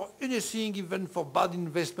lend for anything, even for bad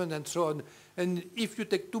investment and so on. And if you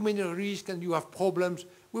take too many risks and you have problems,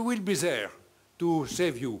 we will be there to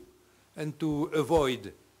save you and to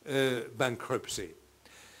avoid bankruptcy.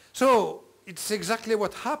 So it's exactly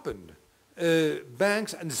what happened.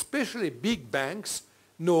 Banks, and especially big banks,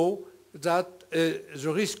 know that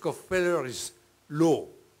the risk of failure is low.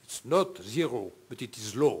 It's not zero, but it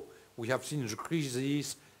is low. We have seen the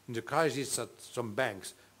crises, in the crisis that some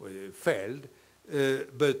banks failed,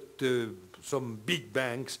 but some big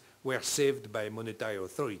banks were saved by monetary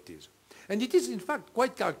authorities. And it is in fact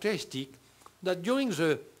quite characteristic that during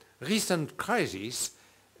the recent crisis,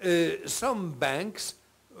 some banks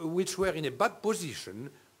which were in a bad position,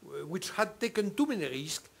 which had taken too many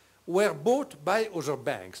risks, were bought by other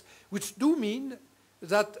banks, which do mean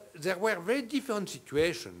that there were very different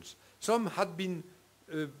situations. Some had been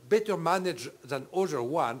better managed than other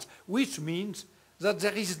ones, which means that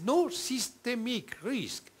there is no systemic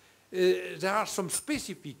risk. There are some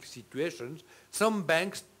specific situations. Some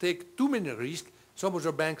banks take too many risks, some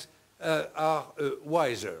other banks are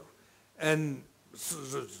wiser. And so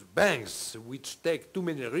the banks which take too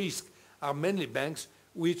many risks are mainly banks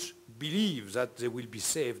which believe that they will be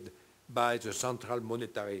saved by the central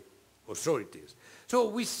monetary authorities. So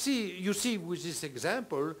we see, you see with this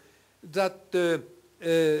example that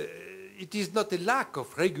it is not a lack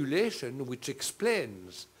of regulation which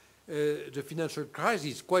explains the financial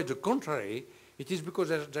crisis, quite the contrary. It is because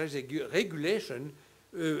there is a regulation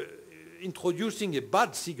introducing a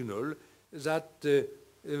bad signal that the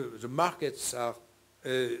markets are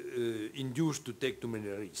induced to take too many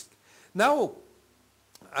risks. Now,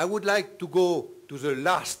 I would like to go to the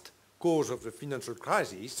last cause of the financial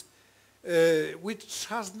crisis, which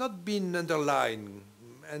has not been underlined,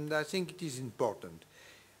 and I think it is important.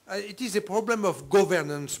 It is a problem of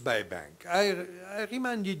governance by bank. I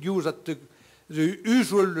reminded you that the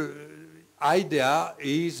usual idea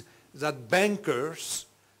is that bankers,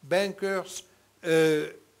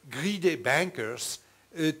 greedy bankers,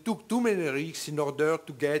 took too many risks in order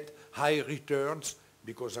to get high returns,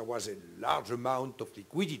 because there was a large amount of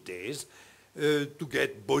liquidities, to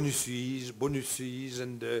get bonuses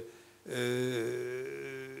and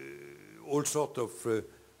all sorts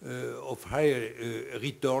of high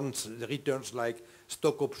returns like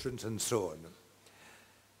stock options and so on.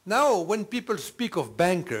 Now, when people speak of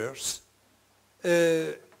bankers,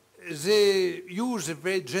 they use a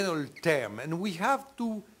very general term, and we have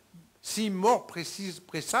to see more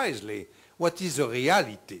precisely what is the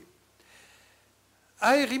reality.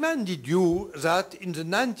 I reminded you that in the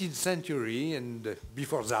 19th century and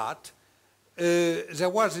before that, there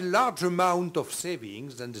was a large amount of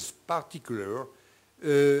savings, and in particular,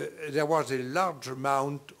 there was a large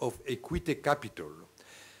amount of equity capital.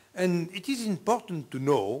 And it is important to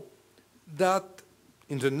know that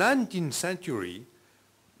in the 19th century,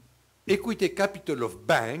 equity capital of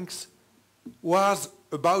banks was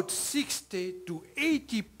about 60 to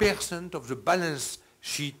 80% of the balance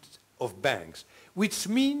sheet of banks, which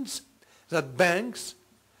means that banks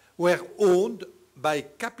were owned by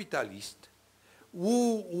capitalists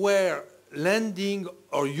who were lending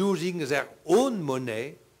or using their own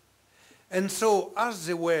money, and so as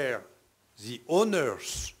they were the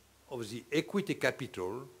owners of the equity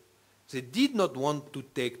capital, they did not want to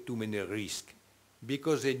take too many risks,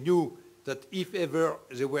 because they knew that if ever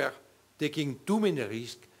they were taking too many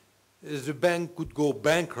risks, the bank could go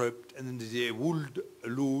bankrupt and they would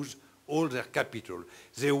lose all their capital.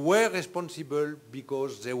 They were responsible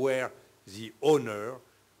because they were the owner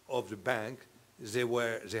of the bank. They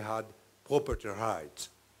had property rights.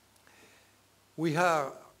 We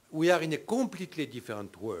are in a completely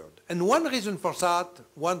different world. And one reason for that,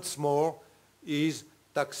 once more, is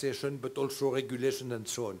taxation, but also regulation and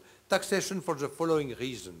so on. Taxation for the following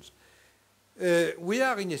reasons. We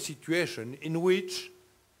are in a situation in which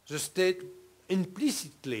the state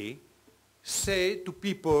implicitly say to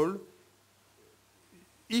people,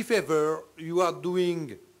 if ever you are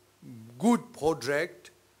doing good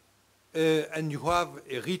project and you have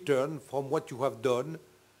a return from what you have done,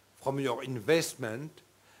 from your investment,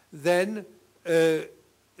 then the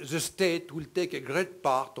state will take a great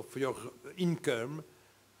part of your income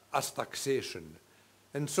as taxation.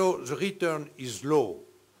 And so the return is low.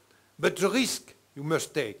 But the risk you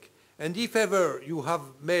must take. And if ever you have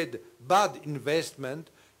made bad investment,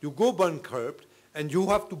 you go bankrupt and you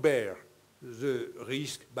have to bear the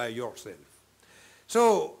risk by yourself.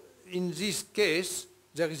 So in this case,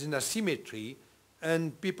 there is an asymmetry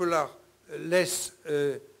and people are less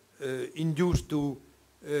induced to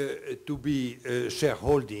be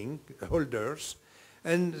shareholders,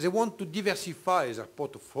 and they want to diversify their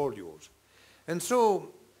portfolios. And so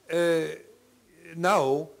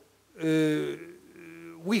now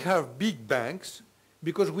we have big banks,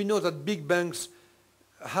 because we know that big banks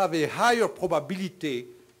have a higher probability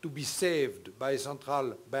to be saved by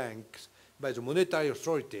central banks, by the monetary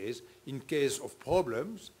authorities in case of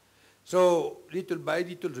problems. So little by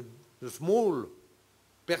little the small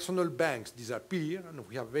personal banks disappear and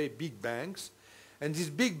we have very big banks. And these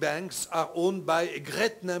big banks are owned by a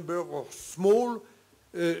great number of small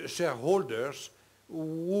shareholders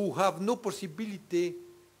who have no possibility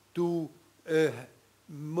to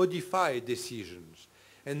modify decisions.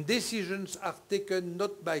 And decisions are taken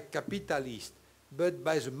not by capitalists, but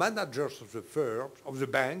by the managers of the firms, of the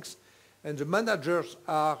banks, and the managers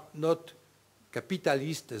are not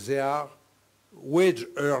capitalists, they are wage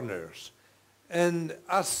earners. And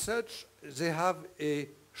as such, they have a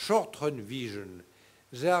short-run vision.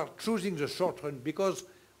 They are choosing the short run because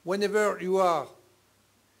whenever you are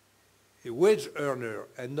a wage earner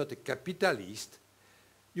and not a capitalist,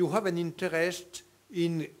 you have an interest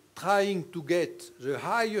in trying to get the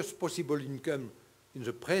highest possible income in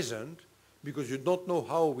the present because you don't know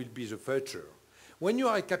how will be the future. When you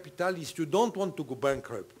are a capitalist, you don't want to go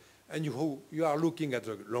bankrupt and you are looking at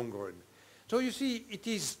the long run. So you see, it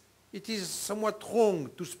is somewhat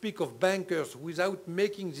wrong to speak of bankers without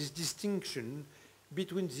making this distinction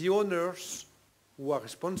between the owners who are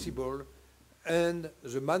responsible and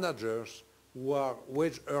the managers who are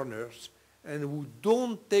wage earners and who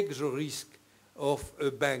don't take the risk of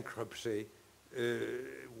a bankruptcy,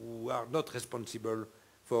 who are not responsible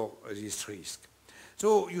for this risk.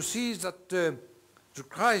 So you see that the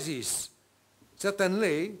crisis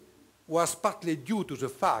certainly was partly due to the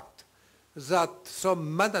fact that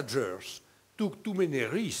some managers took too many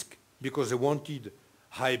risks because they wanted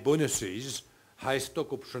high bonuses, high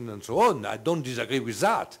stock options and so on. I don't disagree with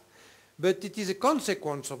that. But it is a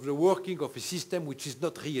consequence of the working of a system which is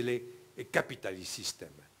not really a capitalist system.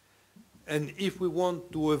 And if we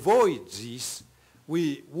want to avoid this,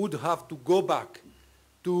 we would have to go back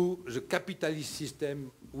to the capitalist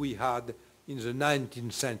system we had in the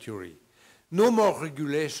 19th century. No more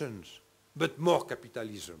regulations, but more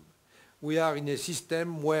capitalism. We are in a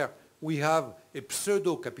system where we have a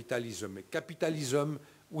pseudo-capitalism, a capitalism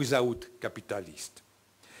without capitalists.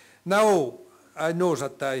 Now, I know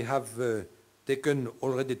that I have taken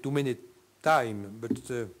already too many time, but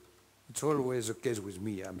it's always the case with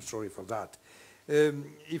me. I'm sorry for that.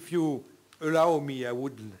 If you allow me, I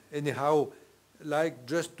would anyhow like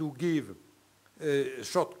just to give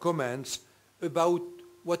short comments about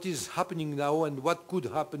what is happening now and what could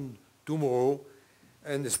happen tomorrow.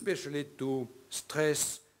 and especially to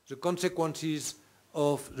stress the consequences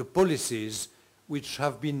of the policies which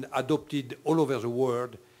have been adopted all over the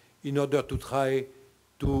world in order to try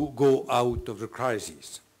to go out of the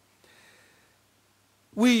crisis.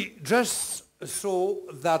 We just saw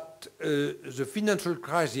that the financial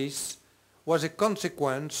crisis was a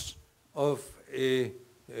consequence of a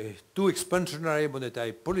too expansionary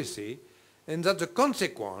monetary policy, and that the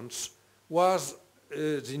consequence was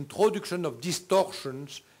the introduction of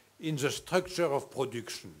distortions in the structure of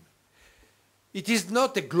production. It is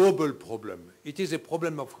not a global problem. It is a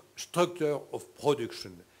problem of structure of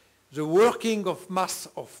production. The working of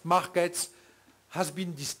markets has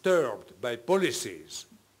been disturbed by policies.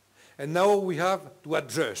 And now we have to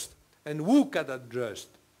adjust. And who can adjust?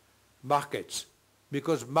 Markets.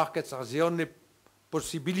 Because markets are the only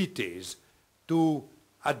possibilities to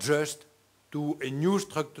adjust to a new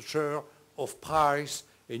structure of price,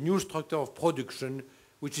 a new structure of production,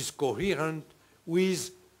 which is coherent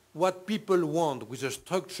with what people want, with a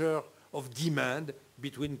structure of demand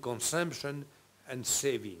between consumption and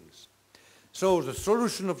savings. So the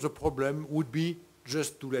solution of the problem would be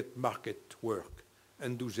just to let market work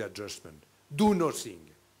and do the adjustment. Do nothing.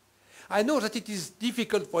 I know that it is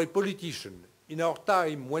difficult for a politician in our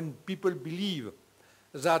time when people believe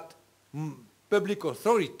that public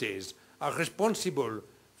authorities are responsible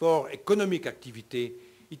for economic activity.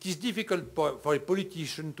 It is difficult for a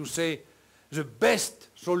politician to say the best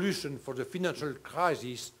solution for the financial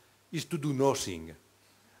crisis is to do nothing.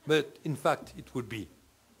 But in fact, it would be.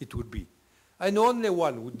 It would be. I know only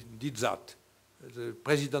one who did that, the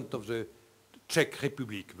president of the Czech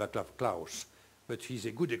Republic, Václav Klaus. But he's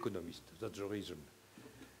a good economist, that's the reason.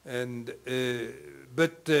 And,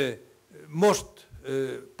 but most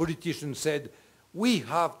politicians said, we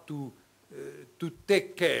have to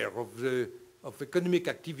take care of economic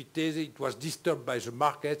activities. It was disturbed by the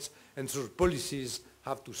markets, and so the policies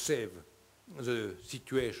have to save the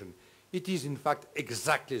situation. It is, in fact,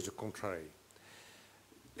 exactly the contrary.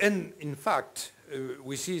 And, in fact,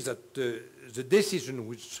 we see that the decisions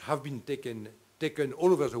which have been taken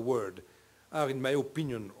all over the world are, in my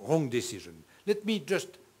opinion, wrong decisions. Let me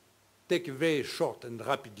just take a very short and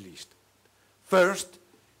rapid list. First,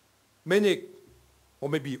 many, or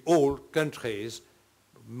maybe all countries,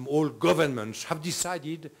 all governments have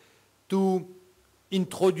decided to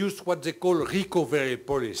introduce what they call recovery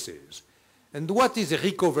policies. And what is a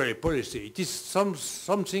recovery policy? It is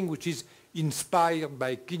something which is inspired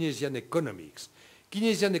by Keynesian economics.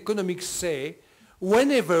 Keynesian economics say,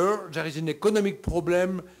 whenever there is an economic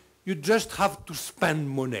problem, you just have to spend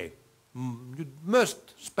money. You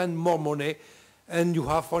must spend more money, and you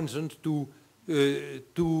have, for instance, to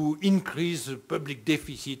increase the public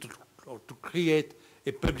deficit or to create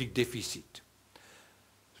a public deficit.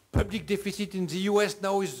 Public deficit in the US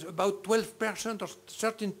now is about 12% or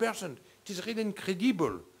 13%. It is really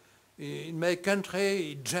incredible. In my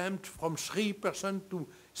country, it jumped from 3% to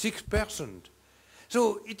 6%.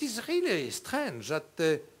 So it is really strange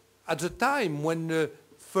that at the time when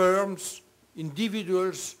firms,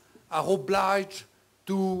 individuals are obliged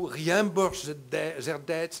to reimburse their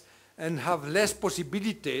debts and have less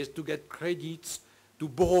possibilities to get credits, to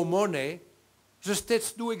borrow money, the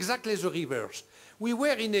states do exactly the reverse. We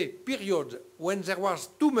were in a period when there was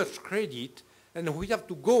too much credit, and we have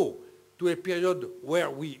to go to a period where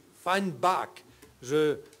we find back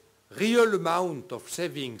the real amount of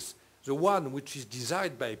savings, the one which is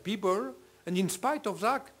desired by people, and in spite of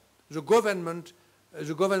that, the governments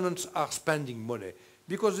are spending money.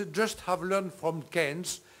 Because they just have learned from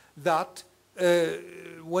Keynes that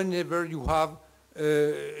whenever you have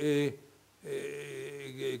an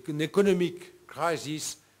economic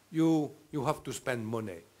crisis, you have to spend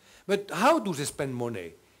money. But how do they spend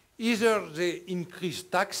money? Either they increase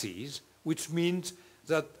taxes, which means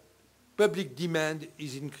that public demand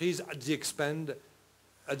is increased at the expense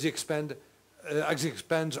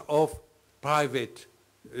of private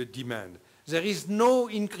demand. There is no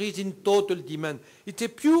increase in total demand. It's a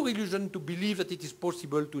pure illusion to believe that it is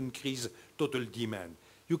possible to increase total demand.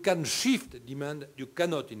 You can shift demand, you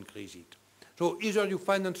cannot increase it. So either you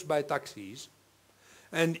finance by taxes,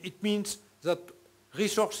 and it means that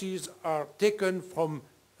resources are taken from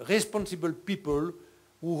responsible people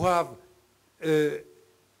who have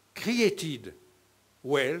created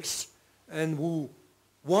wealth and who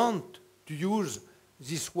want to use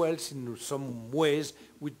this wealth in some ways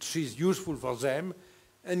which is useful for them,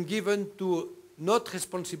 and given to not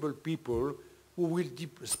responsible people who will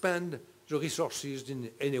spend the resources in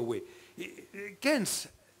any way. Keynes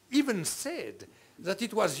even said that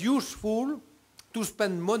it was useful to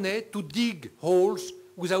spend money to dig holes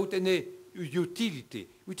without any utility,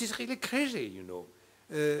 which is really crazy, you know,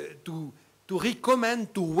 to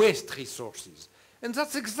recommend to waste resources. And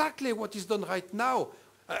that's exactly what is done right now.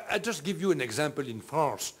 I just give you an example in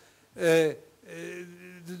France. The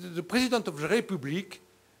President of the Republic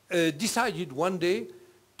decided one day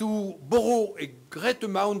to borrow a great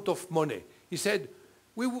amount of money. He said,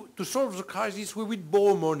 to solve the crisis, we will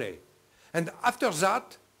borrow money. And after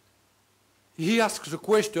that, he asked the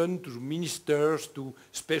question to the ministers, to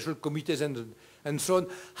special committees and so on,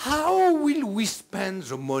 how will we spend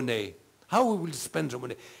the money? How we will spend the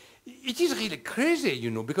money? It is really crazy,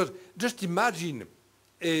 you know, because just imagine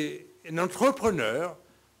an entrepreneur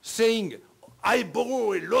saying, I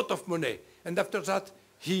borrow a lot of money, and after that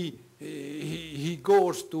he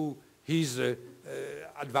goes to his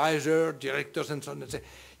advisor, directors and so on and say,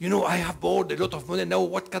 you know, I have borrowed a lot of money, now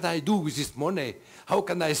what can I do with this money? How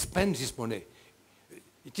can I spend this money?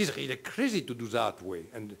 It is really crazy to do that way,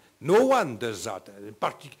 and no one does that.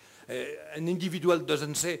 An individual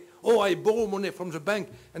doesn't say, oh, I borrow money from the bank,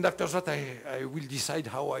 and after that I will decide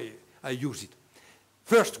how I use it.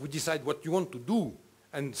 First, we decide what you want to do,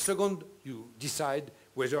 and second, you decide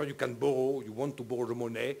whether you can borrow, you want to borrow the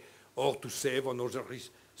money, or to save on other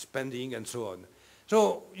spending and so on.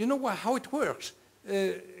 So, you know how it works.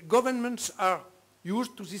 Governments are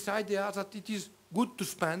used to this idea that it is good to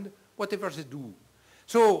spend whatever they do.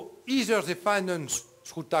 So either they finance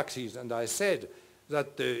through taxes, and I said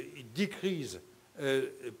that it decreases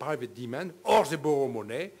private demand, or they borrow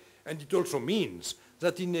money, and it also means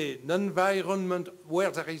that in an environment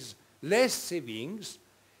where there is less savings,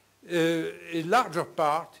 a larger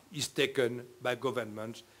part is taken by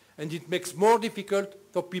governments, and it makes more difficult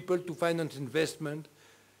for people to finance investment.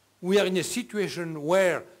 We are in a situation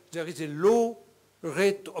where there is a low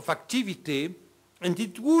rate of activity, and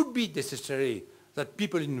it would be necessary that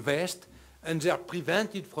people invest, and they are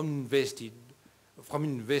prevented from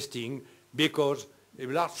investing because a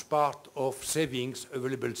large part of savings,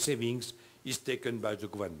 available savings, is taken by the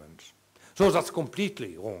government. So that's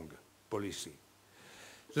completely wrong policy.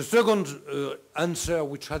 The second answer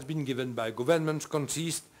which has been given by governments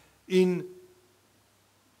consists in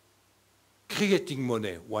creating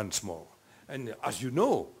money once more. And as you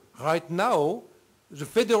know, right now, the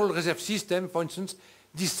Federal Reserve System, for instance,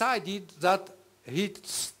 decided that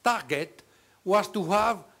its target was to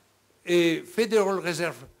have a Federal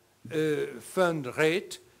Reserve Fund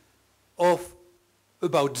rate of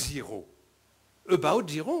about zero. About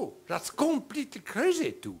zero. That's completely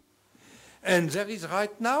crazy too. And there is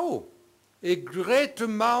right now a great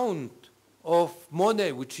amount of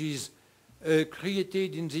money which is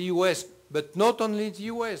created in the US, but not only in the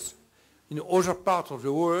US, in other parts of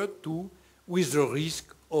the world too, with the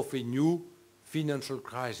risk of a new financial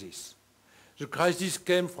crisis. The crisis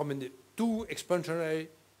came from a too expansionary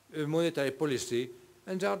monetary policy,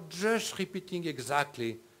 and they are just repeating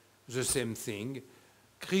exactly the same thing,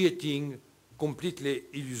 creating completely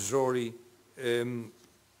illusory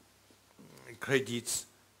credits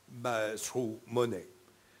through money.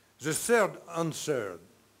 The third answer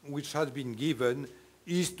which has been given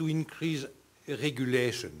is to increase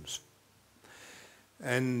regulations.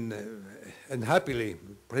 And happily,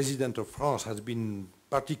 the President of France has been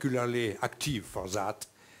particularly active for that,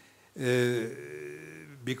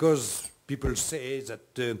 because people say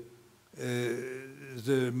that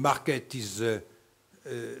the market is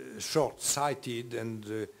short-sighted, and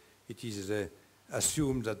it is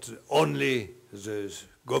assumed that only the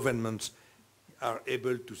governments are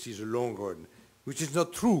able to see the long run, which is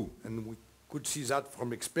not true, and we could see that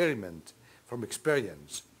from experience.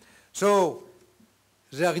 So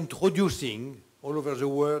they are introducing all over the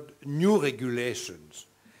world new regulations,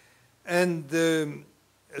 and the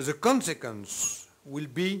consequence will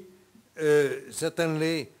be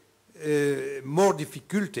certainly more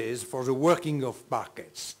difficulties for the working of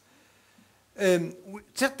markets.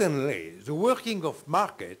 Certainly, the working of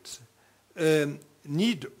markets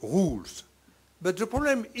need rules, but the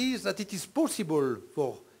problem is that it is possible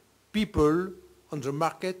for people on the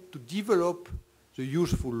market to develop the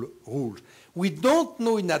useful rules. We don't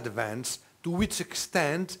know in advance to which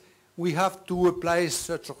extent we have to apply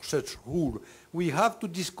such or such rule. We have to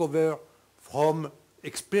discover from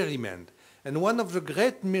experiment. And one of the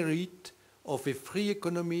great merits of a free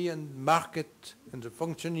economy and market and the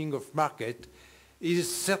functioning of market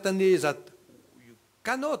is certainly that you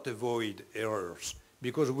cannot avoid errors,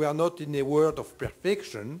 because we are not in a world of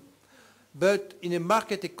perfection, but in a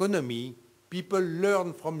market economy, people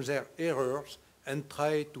learn from their errors and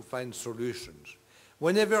try to find solutions.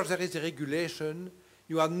 Whenever there is a regulation,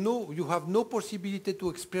 you have no possibility to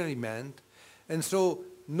experiment, and so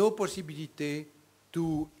no possibility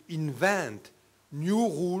to invent new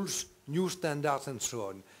rules, new standards, and so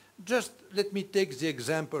on. Just let me take the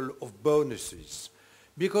example of bonuses,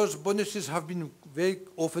 because bonuses have been very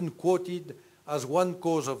often quoted as one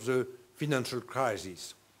cause of the financial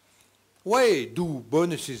crisis. Why do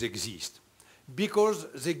bonuses exist? Because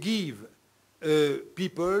they give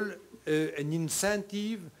people an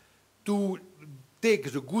incentive to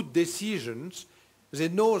take the good decisions. They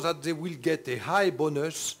know that they will get a high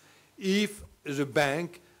bonus if the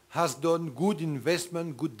bank has done good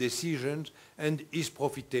investment, good decisions, and is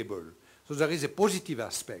profitable. So there is a positive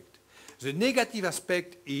aspect. The negative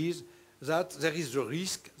aspect is that there is the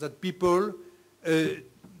risk that people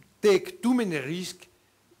take too many risks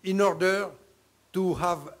in order to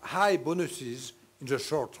have high bonuses in the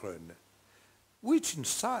short run, which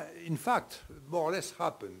in fact more or less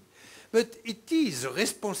happen. But it is the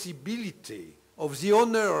responsibility of the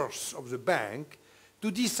owners of the bank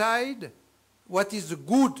to decide what is the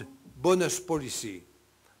good bonus policy,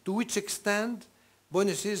 to which extent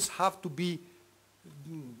bonuses have to be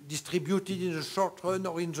distributed in the short run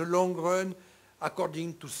or in the long run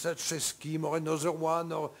according to such a scheme or another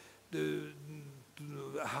one, or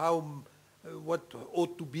what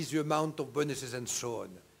ought to be the amount of bonuses and so on.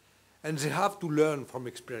 And they have to learn from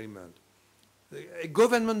experiment. A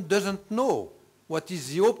government doesn't know what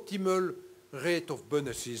is the optimal rate of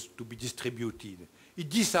bonuses to be distributed. It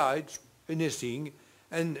decides anything,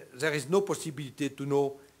 and there is no possibility to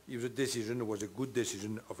know if the decision was a good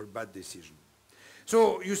decision or a bad decision.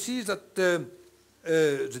 So you see that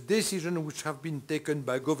the decisions which have been taken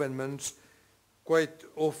by governments quite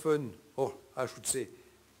often, or I should say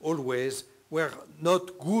always, were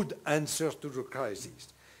not good answers to the crisis.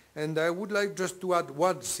 And I would like just to add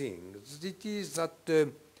one thing. It is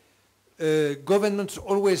that governments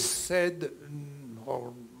always said,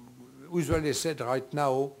 or usually said right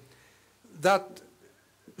now, that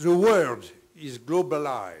the world is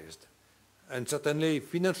globalized, and certainly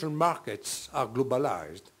financial markets are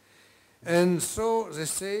globalized. And so they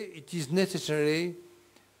say it is necessary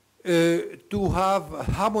to have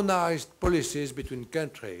harmonized policies between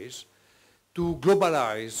countries to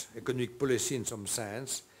globalize economic policy in some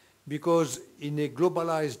sense, because in a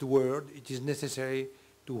globalized world it is necessary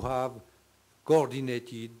to have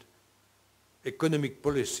coordinated economic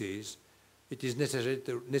policies. It is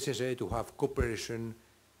necessary to have cooperation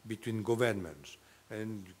between governments.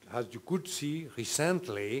 And as you could see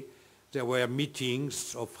recently, there were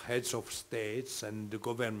meetings of heads of states and the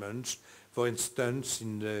governments, for instance,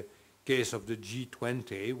 in the case of the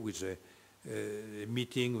G20, with a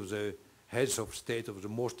meeting with the heads of state of the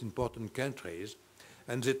most important countries,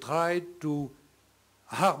 and they tried to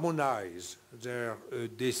harmonize their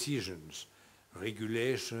decisions,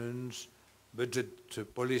 regulations,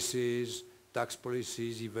 budget policies, tax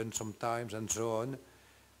policies even sometimes, and so on,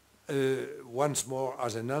 once more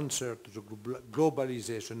as an answer to the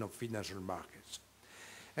globalization of financial markets.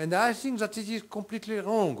 And I think that it is completely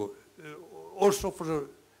wrong, also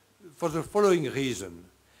for the following reason.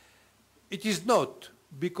 It is not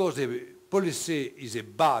because a policy is a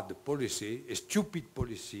bad policy, a stupid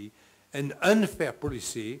policy, an unfair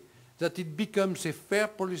policy, that it becomes a fair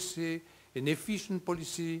policy, an efficient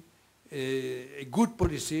policy, a good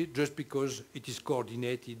policy, just because it is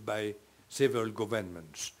coordinated by several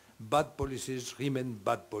governments. Bad policies remain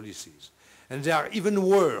bad policies. And they are even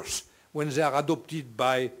worse when they are adopted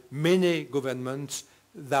by many governments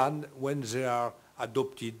than when they are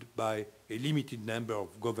adopted by a limited number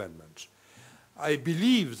of governments. I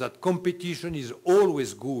believe that competition is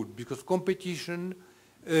always good, because competition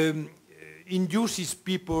induces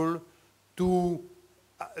people to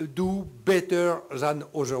do better than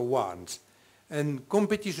other ones. And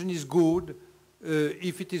competition is good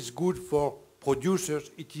if it is good for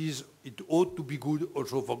producers. It ought to be good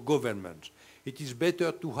also for governments. It is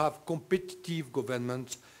better to have competitive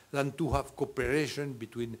governments than to have cooperation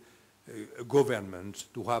between governments,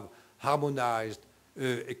 to have harmonized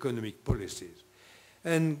economic policies.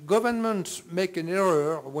 And governments make an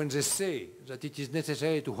error when they say that it is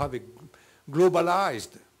necessary to have a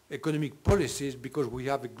globalized economic policies because we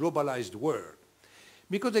have a globalized world.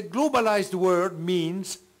 Because a globalized world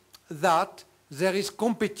means that there is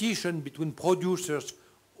competition between producers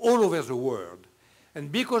all over the world.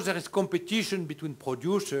 And because there is competition between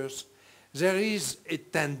producers, there is a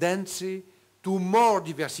tendency to more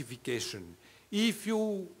diversification. If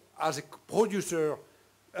you, as a producer,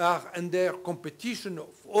 are under competition of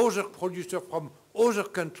other producers from other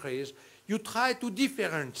countries, you try to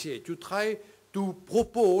differentiate, you try to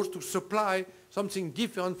propose, to supply something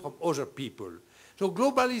different from other people. So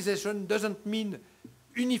globalization doesn't mean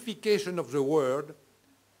unification of the world.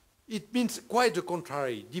 it means quite the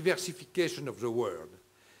contrary, diversification of the world.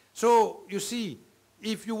 So, you see,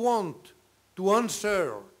 if you want to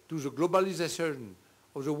answer to the globalization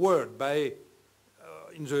of the world by,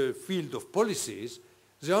 in the field of policies,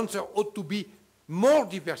 the answer ought to be more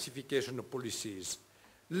diversification of policies,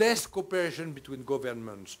 less cooperation between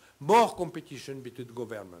governments, more competition between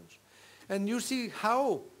governments. And you see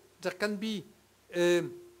how there can be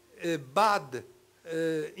bad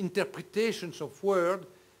interpretations of words.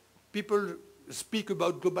 People speak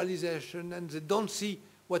about globalization and they don't see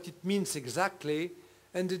what it means exactly,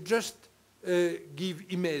 and they just give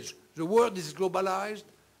image. The world is globalized,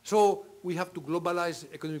 so we have to globalize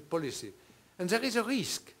economic policy. And there is a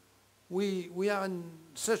risk. We are in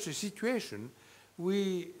such a situation,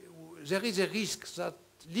 there is a risk that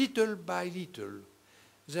little by little,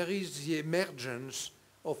 there is the emergence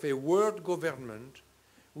of a world government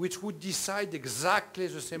which would decide exactly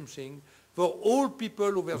the same thing for all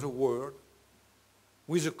people over the world,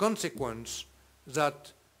 with the consequence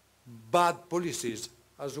that bad policies,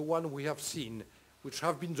 as the one we have seen, which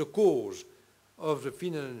have been the cause of the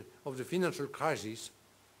financial crisis,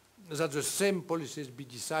 that the same policies be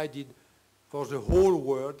decided for the whole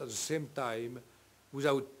world at the same time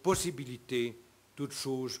without possibility to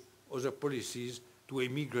choose other policies, to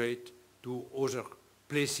emigrate to other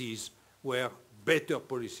places where better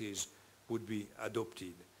policies would be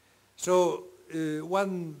adopted. So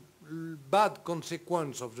one bad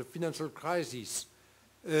consequence of the financial crisis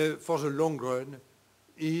for the long run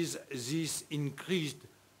is this increased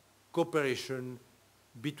cooperation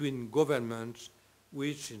between governments,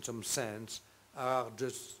 which in some sense are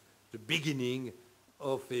just the beginning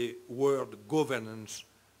of a world governance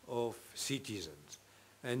of citizens.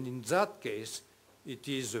 And in that case, it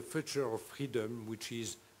is the future of freedom which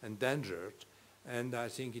is endangered, and I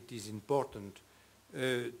think it is important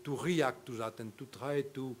to react to that and to try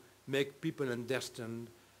to make people understand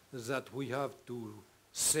that we have to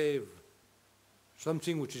save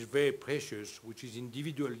something which is very precious, which is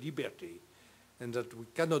individual liberty, and that we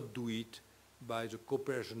cannot do it by the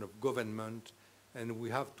cooperation of government, and we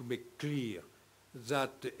have to make clear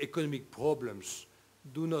that economic problems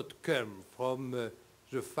do not come from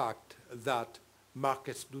the fact that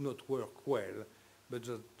markets do not work well, but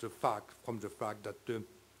from the fact that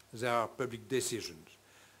there are public decisions.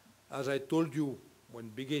 As I told you when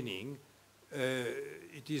beginning,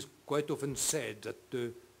 it is quite often said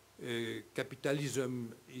that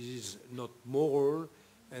capitalism is not moral,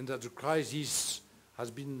 and that the crisis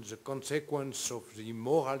has been the consequence of the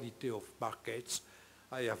immorality of markets.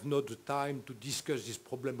 I have not the time to discuss this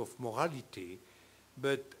problem of morality,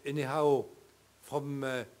 but anyhow, from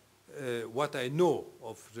what I know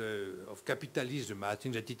of capitalism, I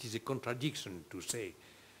think that it is a contradiction to say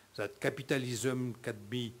that capitalism can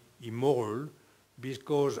be immoral,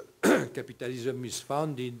 because capitalism is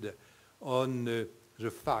founded on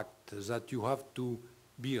the fact that you have to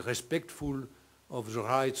be respectful of the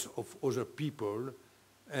rights of other people,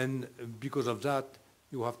 and because of that,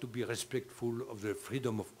 you have to be respectful of the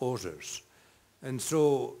freedom of others. And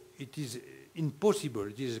so it is impossible,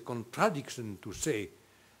 it is a contradiction to say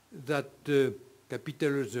that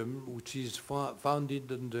capitalism, which is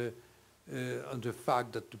founded on the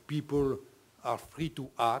fact that the people are free to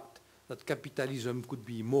act, that capitalism could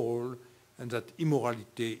be immoral, and that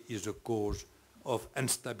immorality is the cause of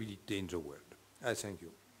instability in the world. I thank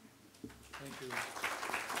you. Thank you.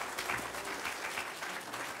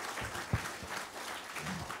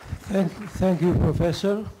 Thank you,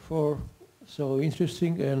 Professor, for so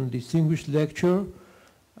interesting and distinguished lecture.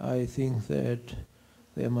 I think that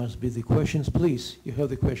there must be the questions. Please, you have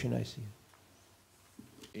the question, I see.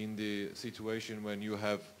 In the situation when you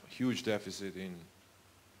have huge deficit in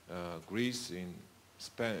Greece, in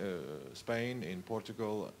Spain, in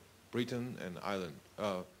Portugal, Britain, and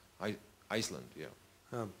Iceland, yeah.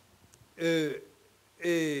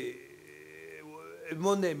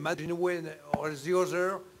 One imagine one or the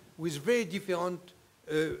other with very different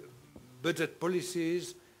budget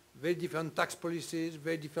policies, very different tax policies,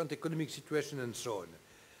 very different economic situation, and so on.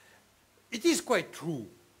 It is quite true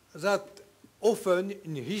that often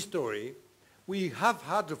in history we have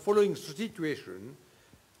had the following situation: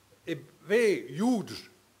 a very huge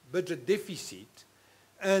budget deficit,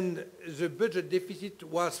 and the budget deficit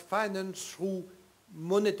was financed through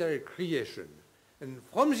monetary creation. And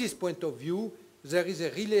from this point of view, there is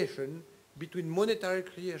a relation between monetary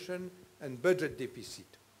creation and budget deficit.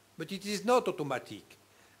 But it is not automatic,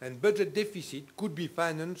 and budget deficit could be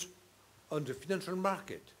financed on the financial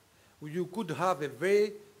market. You could have a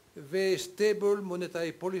very, very stable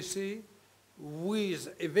monetary policy with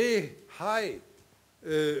a very high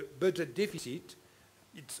budget deficit,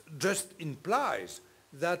 it just implies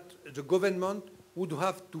that the government would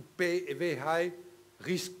have to pay a very high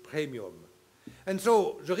risk premium. And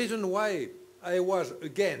so the reason why I was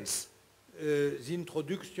against the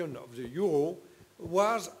introduction of the euro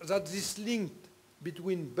was that this link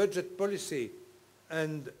between budget policy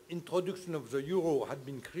and introduction of the euro had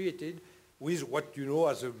been created with what you know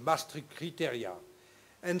as a Maastricht criteria.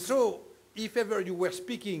 And so if ever you were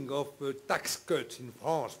speaking of tax cuts in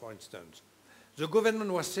France, for instance, the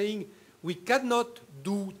government was saying we cannot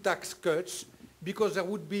do tax cuts because there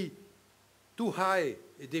would be too high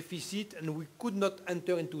a deficit and we could not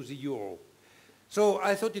enter into the euro. So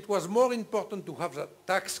I thought it was more important to have the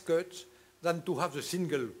tax cuts than to have the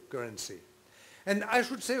single currency. And I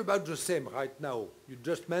should say about the same right now. You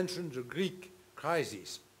just mentioned the Greek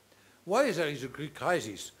crisis. Why there is a Greek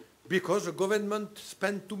crisis? Because the government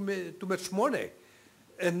spent too much money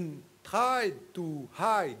and tried to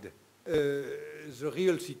hide the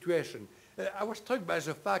real situation. I was struck by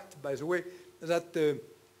the fact, by the way, that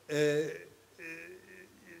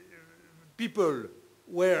people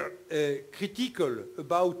were critical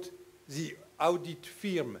about the audit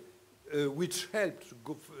firm which helped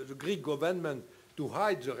the Greek government to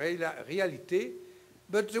hide the reality,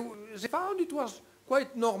 but they found it was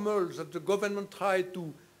quite normal that the government tried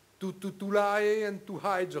to lie and to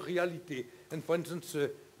hide the reality. And for instance,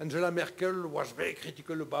 Angela Merkel was very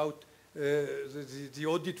critical about the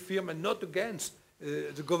audit firm and not against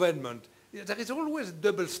the government. There is always a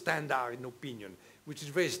double standard in opinion, which is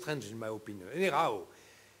very strange in my opinion. Anyhow,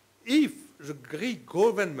 if the Greek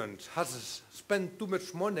government has spent too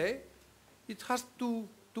much money, it has to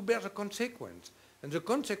bear the consequence. And the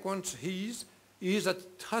consequence is that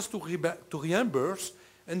it has to reimburse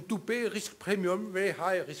and to pay risk premium, very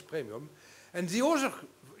high risk premium. And the other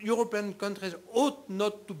European countries ought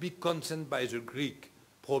not to be concerned by the Greek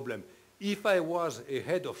problem. If I was a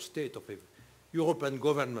head of state of a European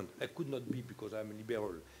government, I could not be because I'm a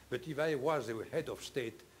liberal, but if I was a head of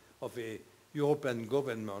state of a European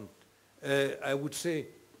government, I would say,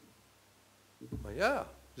 well, yeah,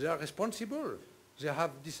 they are responsible. They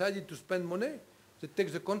have decided to spend money. They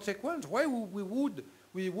take the consequence. Why we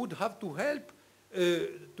would have to help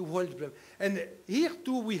to hold them? And here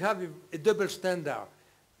too we have a double standard.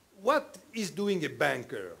 What is doing a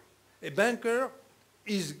banker? A banker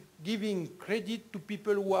is giving credit to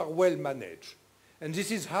people who are well managed. And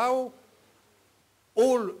this is how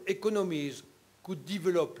all economies could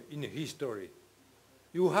develop in history.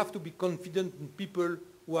 You have to be confident in people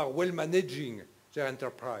who are well managing their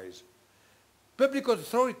enterprise. Public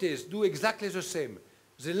authorities do exactly the same.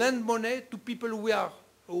 They lend money to people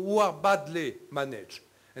who are badly managed.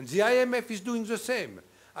 And the IMF is doing the same.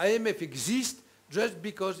 IMF exists just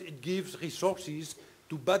because it gives resources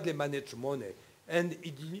to badly managed money. And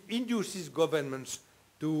it induces governments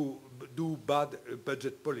to do bad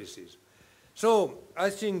budget policies. So I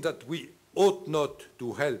think that we ought not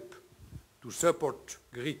to help to support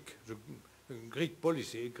the Greek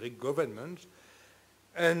policy, Greek governments.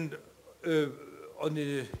 And on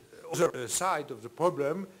the other side of the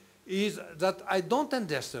problem is that I don't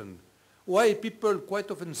understand why people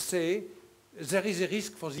quite often say there is a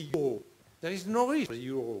risk for the euro. There is no risk for the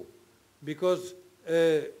euro because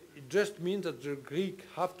it just means that the Greeks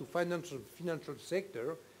have to finance the financial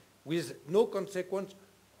sector with no consequence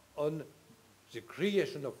on the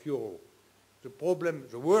creation of euro. The problem,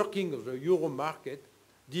 the working of the euro market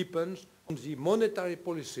depends on the monetary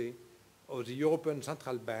policy of the European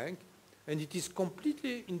Central Bank, and it is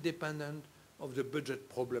completely independent of the budget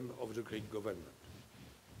problem of the Greek government.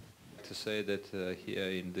 To say that here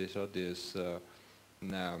in this audience,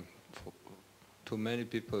 now, to many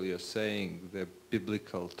people you're saying the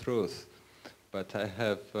biblical truth, but I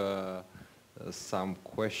have some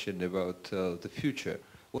question about the future.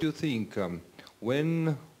 What do you think,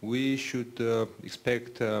 when we should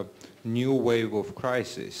expect a new wave of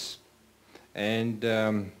crisis? And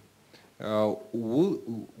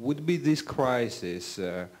would be this crisis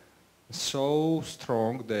so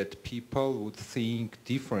strong that people would think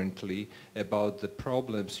differently about the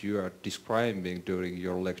problems you are describing during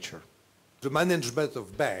your lecture? The management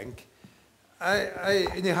of bank, I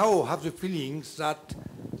anyhow have the feelings that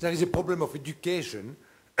there is a problem of education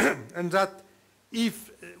and that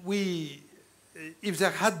if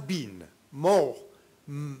there had been more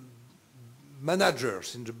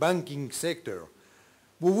managers in the banking sector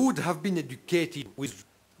who would have been educated with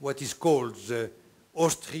what is called the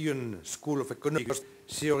Austrian School of Economics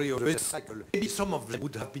theory of the cycle, maybe some of them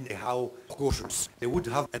would have been anyhow cautious. They would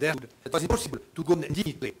have adapted. It was impossible to go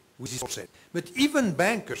indefinitely with this process. But even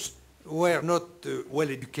bankers were not well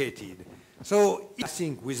educated. So I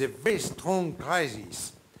think with a very strong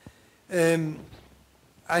crisis,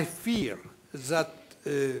 I fear that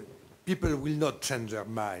people will not change their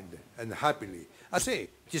mind, and happily. I say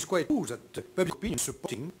it is quite true that public opinion is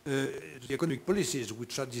supporting the economic policies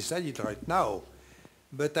which are decided right now,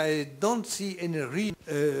 but I don't see any reason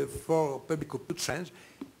for public opinion to change.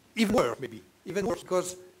 Even worse, maybe. Even worse,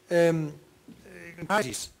 because the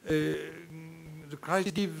crisis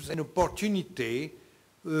gives an opportunity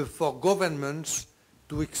for governments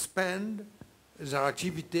to expand their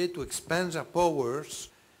activity, to expand their powers,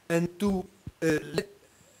 and to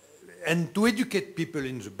educate people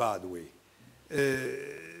in the bad way.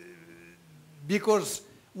 Because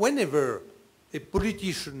whenever a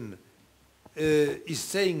politician is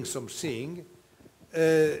saying something,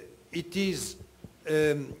 it is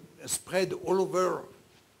spread all over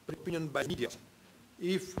opinion by media.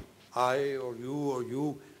 If I or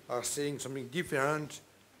you are saying something different,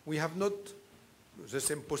 we have not the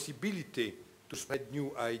same possibility to spread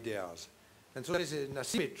new ideas. And so there is an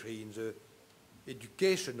asymmetry in the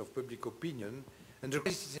education of public opinion, and there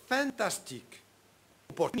is a fantastic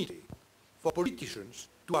opportunity for politicians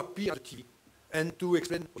to appear on TV and to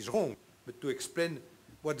explain what is wrong, but to explain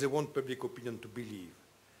what they want public opinion to believe.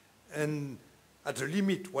 And at the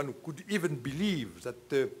limit, one could even believe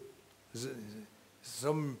that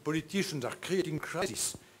some politicians are creating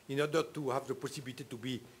crisis in order to have the possibility to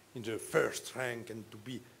be in the first rank and to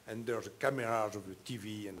be under the cameras of the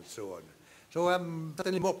TV and so on. So I'm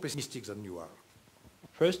certainly more pessimistic than you are.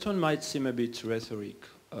 First one might seem a bit rhetoric.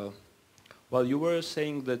 While you were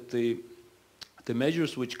saying that the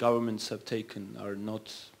measures which governments have taken are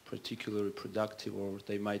not particularly productive, or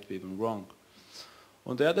they might be even wrong.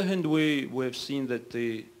 On the other hand, we have seen that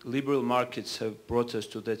the liberal markets have brought us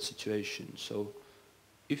to that situation. So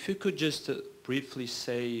if you could just briefly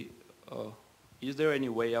say, is there any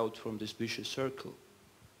way out from this vicious circle?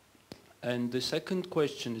 And the second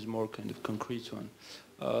question is more kind of concrete one.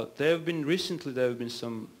 Recently there have been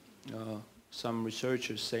some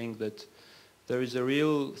researchers saying that there is a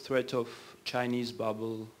real threat of Chinese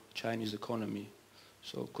bubble, Chinese economy.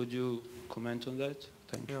 So could you comment on that?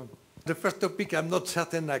 Thank you. Yeah. The first topic, I'm not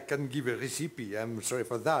certain I can give a recipe. I'm sorry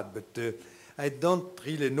for that, but I don't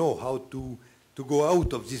really know how to go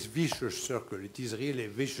out of this vicious circle. It is really a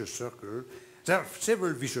vicious circle. There are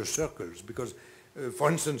several vicious circles because, for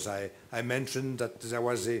instance, I mentioned that there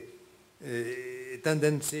was a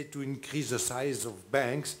tendency to increase the size of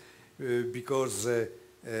banks because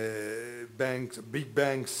big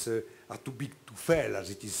banks are too big to fail, as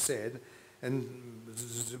it is said. And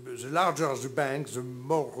the larger the banks, the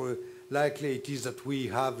more likely it is that we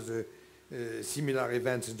have the similar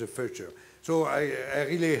events in the future. So I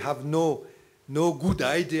really have no good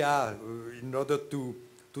idea in order to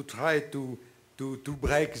try to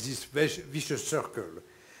break this vicious circle.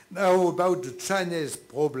 Now about the Chinese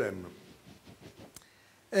problem.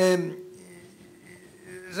 There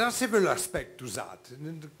are several aspects to that.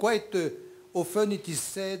 And quite often it is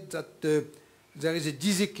said that there is a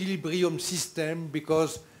disequilibrium system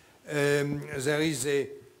because there is a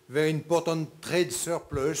very important trade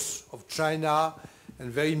surplus of China and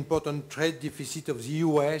very important trade deficit of the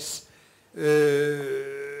US,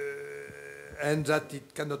 and that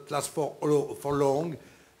it cannot last for long.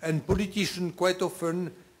 And politicians quite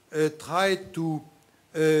often try to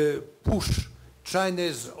push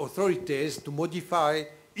Chinese authorities to modify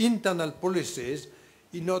internal policies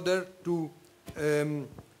in order to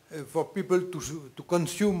for people to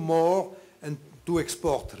consume more and to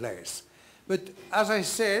export less. But as I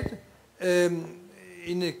said,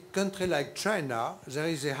 in a country like China, there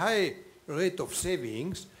is a high rate of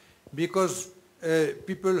savings because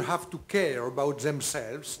people have to care about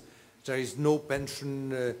themselves. There is no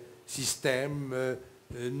pension system,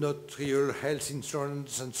 not real health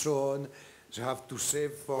insurance and so on. They have to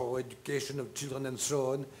save for education of children and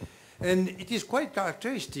so on. And it is quite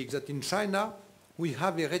characteristic that in China, we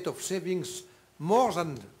have a rate of savings more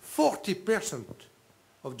than 40%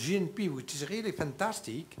 of GNP, which is really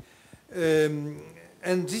fantastic. And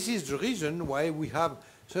this is the reason why we have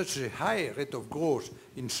such a high rate of growth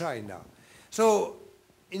in China. So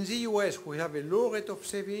in the US, we have a low rate of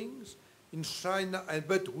savings. In China,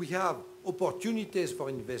 but we have opportunities for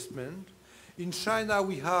investment. In China,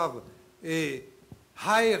 we have a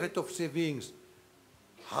high rate of savings,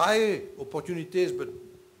 high opportunities, but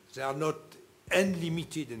they are not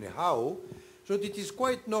unlimited anyhow. So it is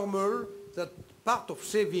quite normal that part of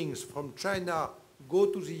savings from China go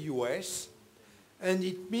to the US, and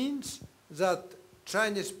it means that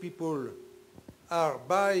Chinese people are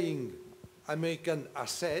buying American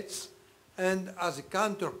assets, and as a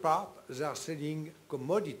counterpart, they are selling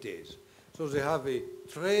commodities. So they have a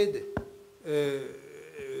trade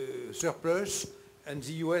surplus, and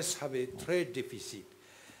the US have a trade deficit.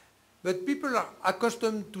 But people are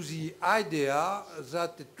accustomed to the idea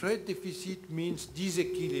that the trade deficit means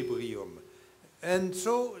disequilibrium. And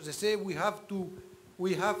so they say we have to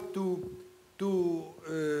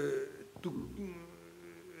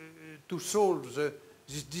solve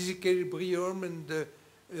this disequilibrium, and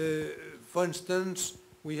for instance,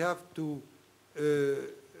 we have to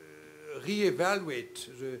re-evaluate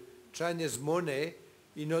the Chinese money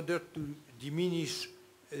in order to diminish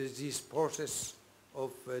this process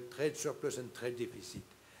of trade surplus and trade deficit.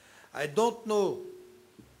 I don't know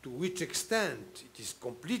to which extent it is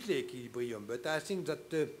completely equilibrium, but I think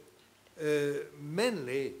that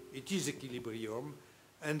mainly it is equilibrium,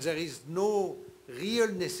 and there is no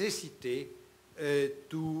real necessity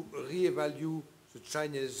to re-evaluate the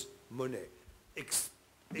Chinese money,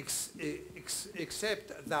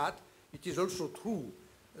 except that it is also true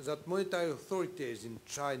that monetary authorities in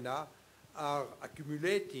China are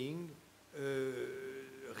accumulating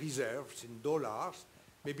reserves in dollars,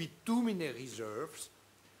 maybe too many reserves,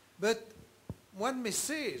 but one may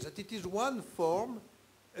say that it is one form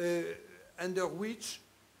under which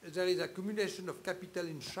there is accumulation of capital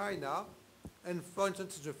in China, and for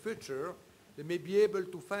instance in the future they may be able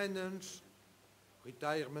to finance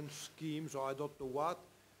retirement schemes or I don't know what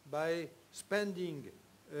by spending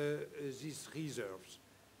these reserves.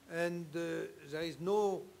 And there is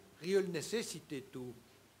no real necessity to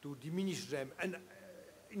diminish them. And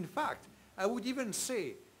in fact, I would even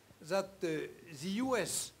say that the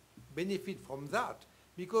US benefit from that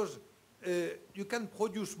because you can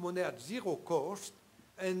produce money at zero cost,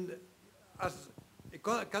 and as a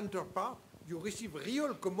counterpart, you receive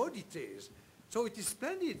real commodities. So it is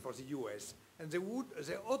splendid for the US, and they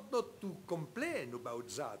ought not to complain about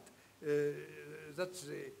that. That's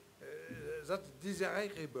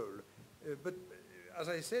desirable. But as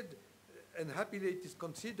I said, and happily it is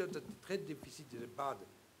considered that the trade deficit is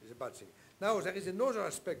a bad thing. Now there is another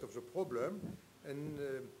aspect of the problem, and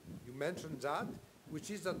you mentioned that, which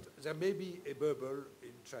is that there may be a bubble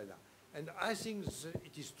in China. And I think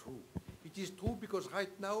it is true. It is true because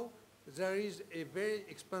right now there is a very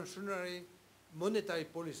expansionary monetary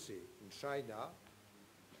policy in China,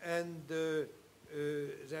 and there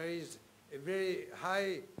is a very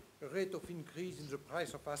high rate of increase in the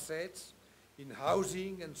price of assets, in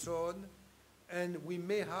housing and so on, and we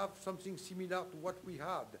may have something similar to what we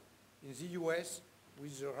had in the US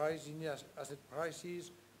with the rise in asset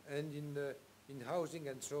prices and in housing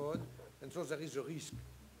and so on, and so there is a risk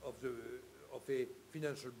of a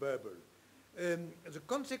financial bubble. The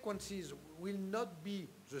consequences will not be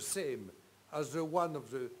the same as the one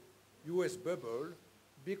of the US bubble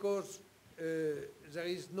because there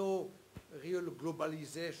is no real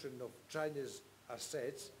globalization of China's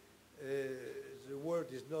assets. The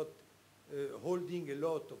world is not holding a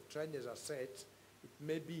lot of Chinese assets. It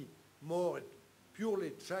may be more a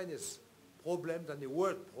purely Chinese problem than a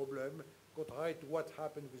world problem, contrary to what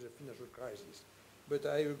happened with the financial crisis. But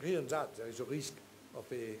I agree on that. There is a risk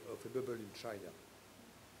of a bubble in China.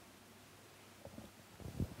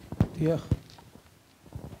 Yeah.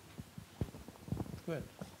 Go ahead.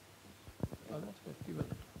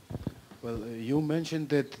 Well, you mentioned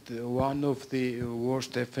that one of the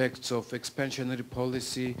worst effects of expansionary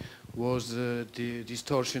policy was the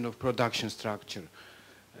distortion of production structure.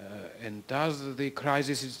 And does the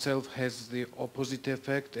crisis itself has the opposite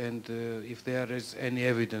effect, and if there is any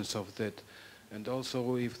evidence of that? And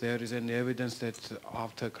also if there is any evidence that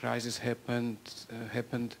after crisis happened,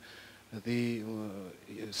 the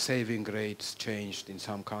saving rates changed in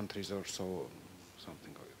some countries or so,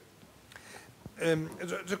 something like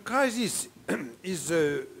that. The crisis is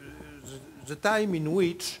the time in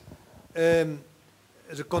which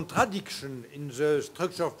the contradiction in the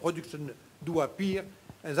structure of production do appear,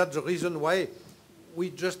 and that's the reason why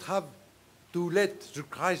we just have to let the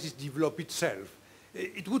crisis develop itself.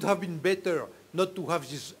 It would have been better not to have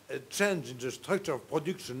this change in the structure of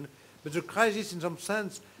production, but the crisis in some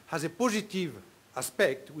sense has a positive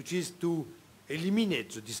aspect, which is to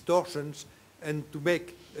eliminate the distortions and to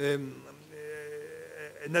make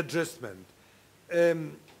an adjustment.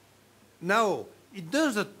 Now, it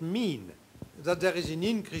doesn't mean that there is an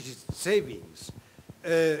increase in savings.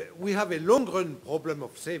 We have a long-run problem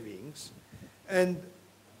of savings, and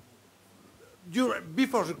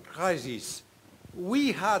before the crisis,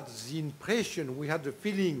 we had the impression, we had the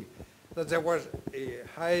feeling that there was a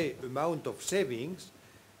high amount of savings,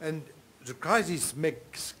 and the crisis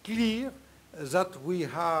makes clear that we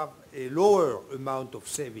have a lower amount of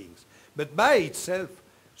savings. But by itself,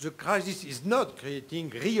 the crisis is not creating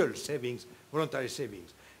real savings, voluntary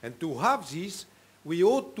savings. And to have this, we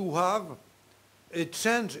ought to have a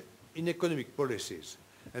change in economic policies.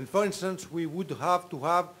 And for instance, we would have to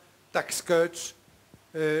have tax cuts,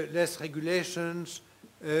 less regulations,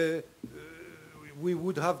 we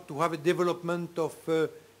would have to have a development of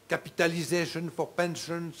capitalization for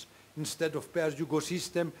pensions instead of pay-as-you-go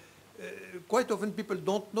system. Quite often people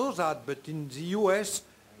don't know that, but in the US,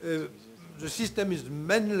 the system is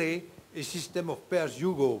mainly a system of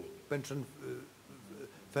pay-as-you-go pension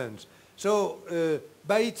funds. So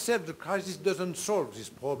by itself, the crisis doesn't solve this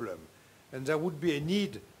problem. And there would be a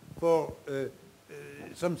need for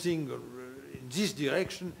something in this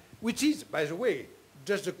direction, which is, by the way,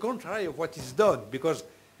 just the contrary of what is done, because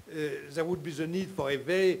there would be the need for a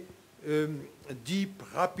very deep,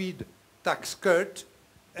 rapid tax cut,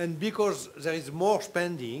 and because there is more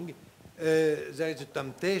spending, there is a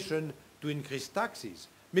temptation to increase taxes.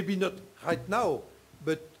 Maybe not right now,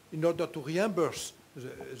 but in order to reimburse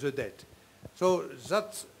the debt. So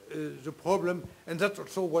that's the problem, and that's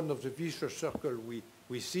also one of the vicious circles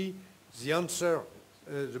we see. The answer,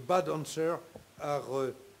 the bad answer,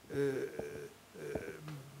 are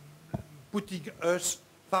putting us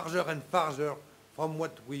farther and farther from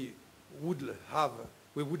what we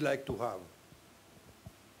would like to have.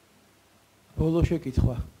 ბოლო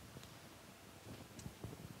შეკითხვა.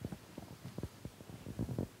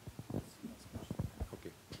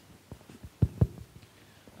 Okay.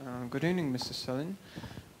 Good evening, Mr. Salin.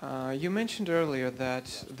 You mentioned earlier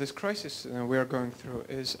that this crisis we are going through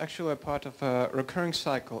is actually a part of a recurring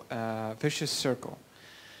cycle, a vicious circle.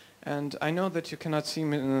 And I know that you cannot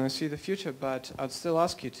see the future, but I'd still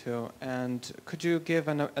ask you to. And could you give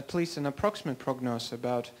at least an approximate prognosis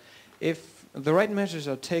about if the right measures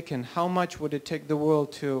are taken, how much would it take the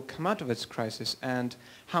world to come out of its crisis, and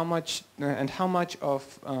how much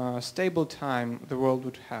of stable time the world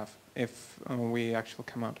would have if we actually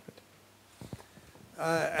come out of it?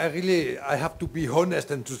 I have to be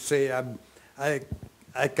honest and to say I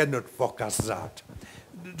cannot forecast that.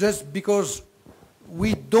 Just because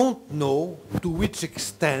we don't know to which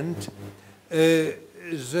extent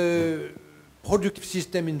the productive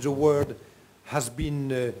system in the world has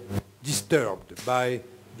been disturbed by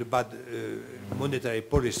the bad monetary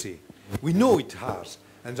policy. We know it has,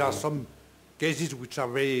 and there are some cases which are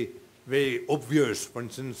very, very obvious, for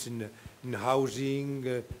instance, in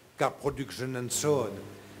housing, car production, and so on.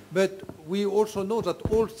 But we also know that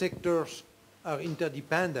all sectors are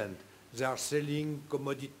interdependent. They are selling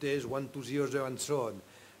commodities one to the other, and so on.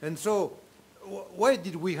 And so why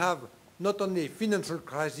did we have not only a financial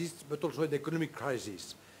crisis, but also an economic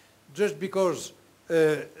crisis? Just because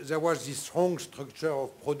there was this strong structure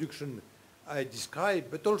of production I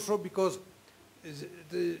described, but also because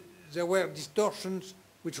there were distortions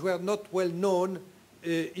which were not well known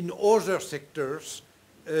in other sectors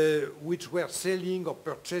which were selling or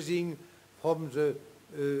purchasing from the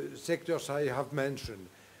sectors I have mentioned.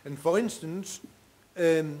 And for instance,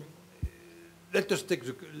 let us take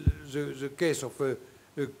the case of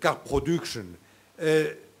car production.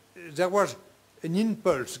 There was an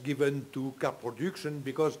impulse given to car production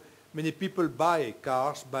because many people buy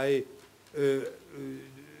cars by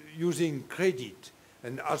using credit.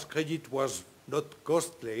 And as credit was not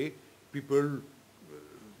costly, people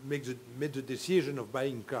made the decision of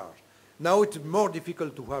buying cars. Now it's more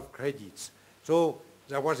difficult to have credits. So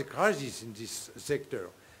there was a crisis in this sector.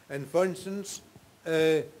 And for instance,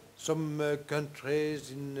 some countries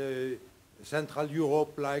in Central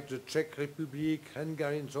Europe, like the Czech Republic,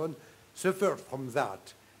 Hungary, and so on, suffered from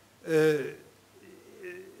that. The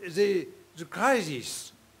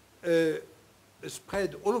crisis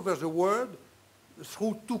spread all over the world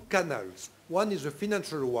through two canals. One is a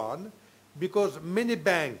financial one, because many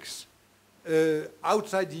banks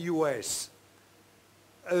outside the US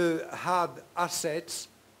had assets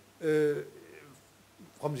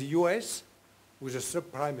from the US with a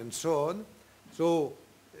subprime and so on. So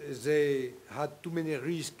they had too many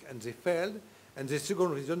risks and they failed. And the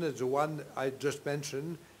second reason is the one I just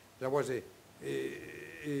mentioned. There was there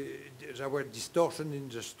were distortion in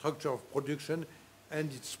the structure of production,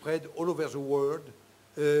 and it spread all over the world,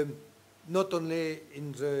 not only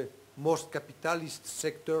in the most capitalist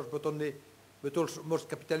sectors, but also most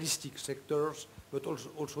capitalistic sectors, but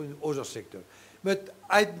also in other sectors. But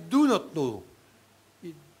I do not know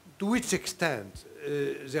to which extent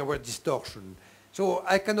there were distortions. So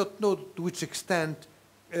I cannot know to which extent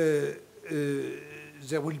there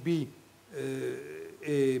will be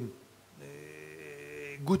a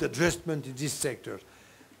good adjustment in these sectors.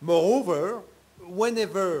 Moreover,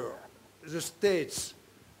 whenever the states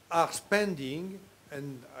are spending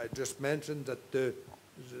and I just mentioned that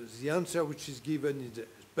the answer which is given is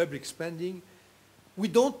public spending. We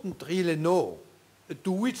don't really know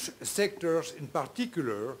to which sectors in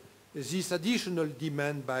particular this additional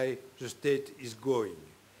demand by the state is going.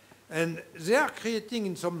 And they are creating,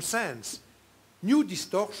 in some sense, new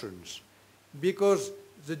distortions, because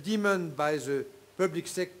the demand by the public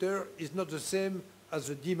sector is not the same as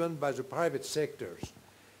the demand by the private sectors.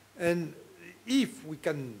 And if we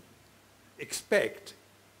can expect,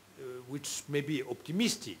 which may be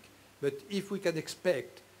optimistic, but if we can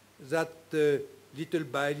expect that little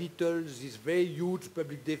by little these very huge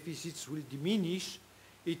public deficits will diminish,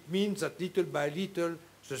 it means that little by little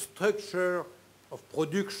the structure of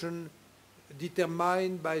production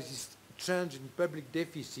determined by this change in public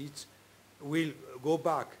deficits will go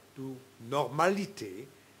back to normality,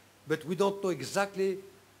 but we don't know exactly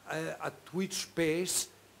at which pace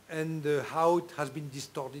and how it has been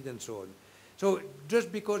distorted and so on. So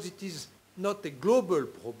just because it is not a global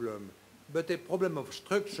problem, but a problem of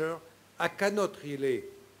structure, I cannot really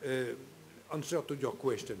answer to your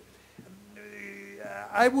question.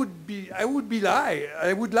 I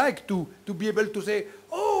would like to be able to say,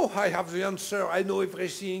 oh, I have the answer, I know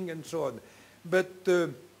everything, and so on. But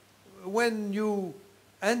when you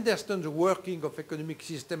understand the working of economic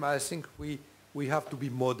system, I think we have to be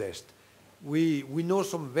modest. We know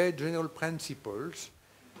some very general principles.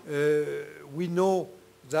 We know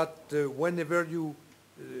that whenever you,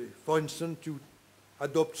 for instance, you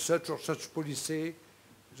adopt such or such policy,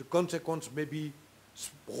 the consequence may be,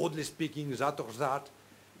 broadly speaking, that or that,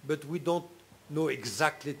 but we don't know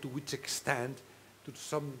exactly to which extent, to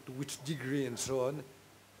which degree, and so on.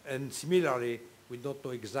 And similarly, we don't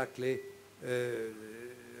know exactly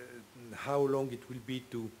how long it will be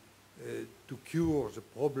to cure the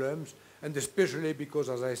problems, and especially because,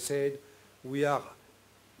 as I said, we are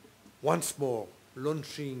once more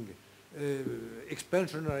launching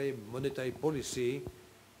expansionary monetary policy.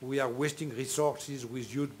 We are wasting resources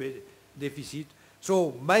with huge deficit.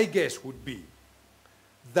 So my guess would be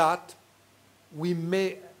that we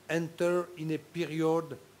may enter in a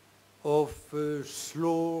period of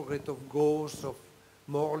slow rate of growth, of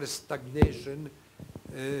more or less stagnation.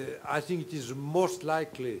 I think it is the most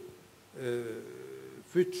likely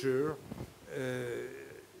future,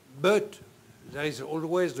 but there is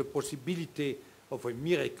always the possibility of a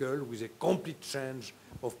miracle with a complete change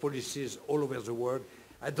of policies all over the world.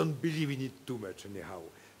 I don't believe in it too much anyhow.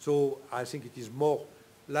 So I think it is more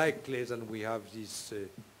likely than we have this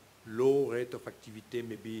low rate of activity,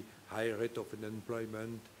 maybe high rate of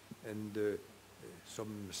unemployment, and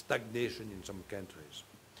some stagnation in some countries.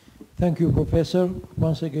 Thank you, Professor.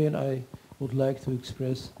 Once again, I would like to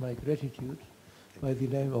express my gratitude by the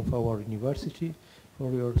name of our university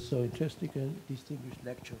for your so interesting and distinguished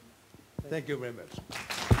lecture. Thank you very much.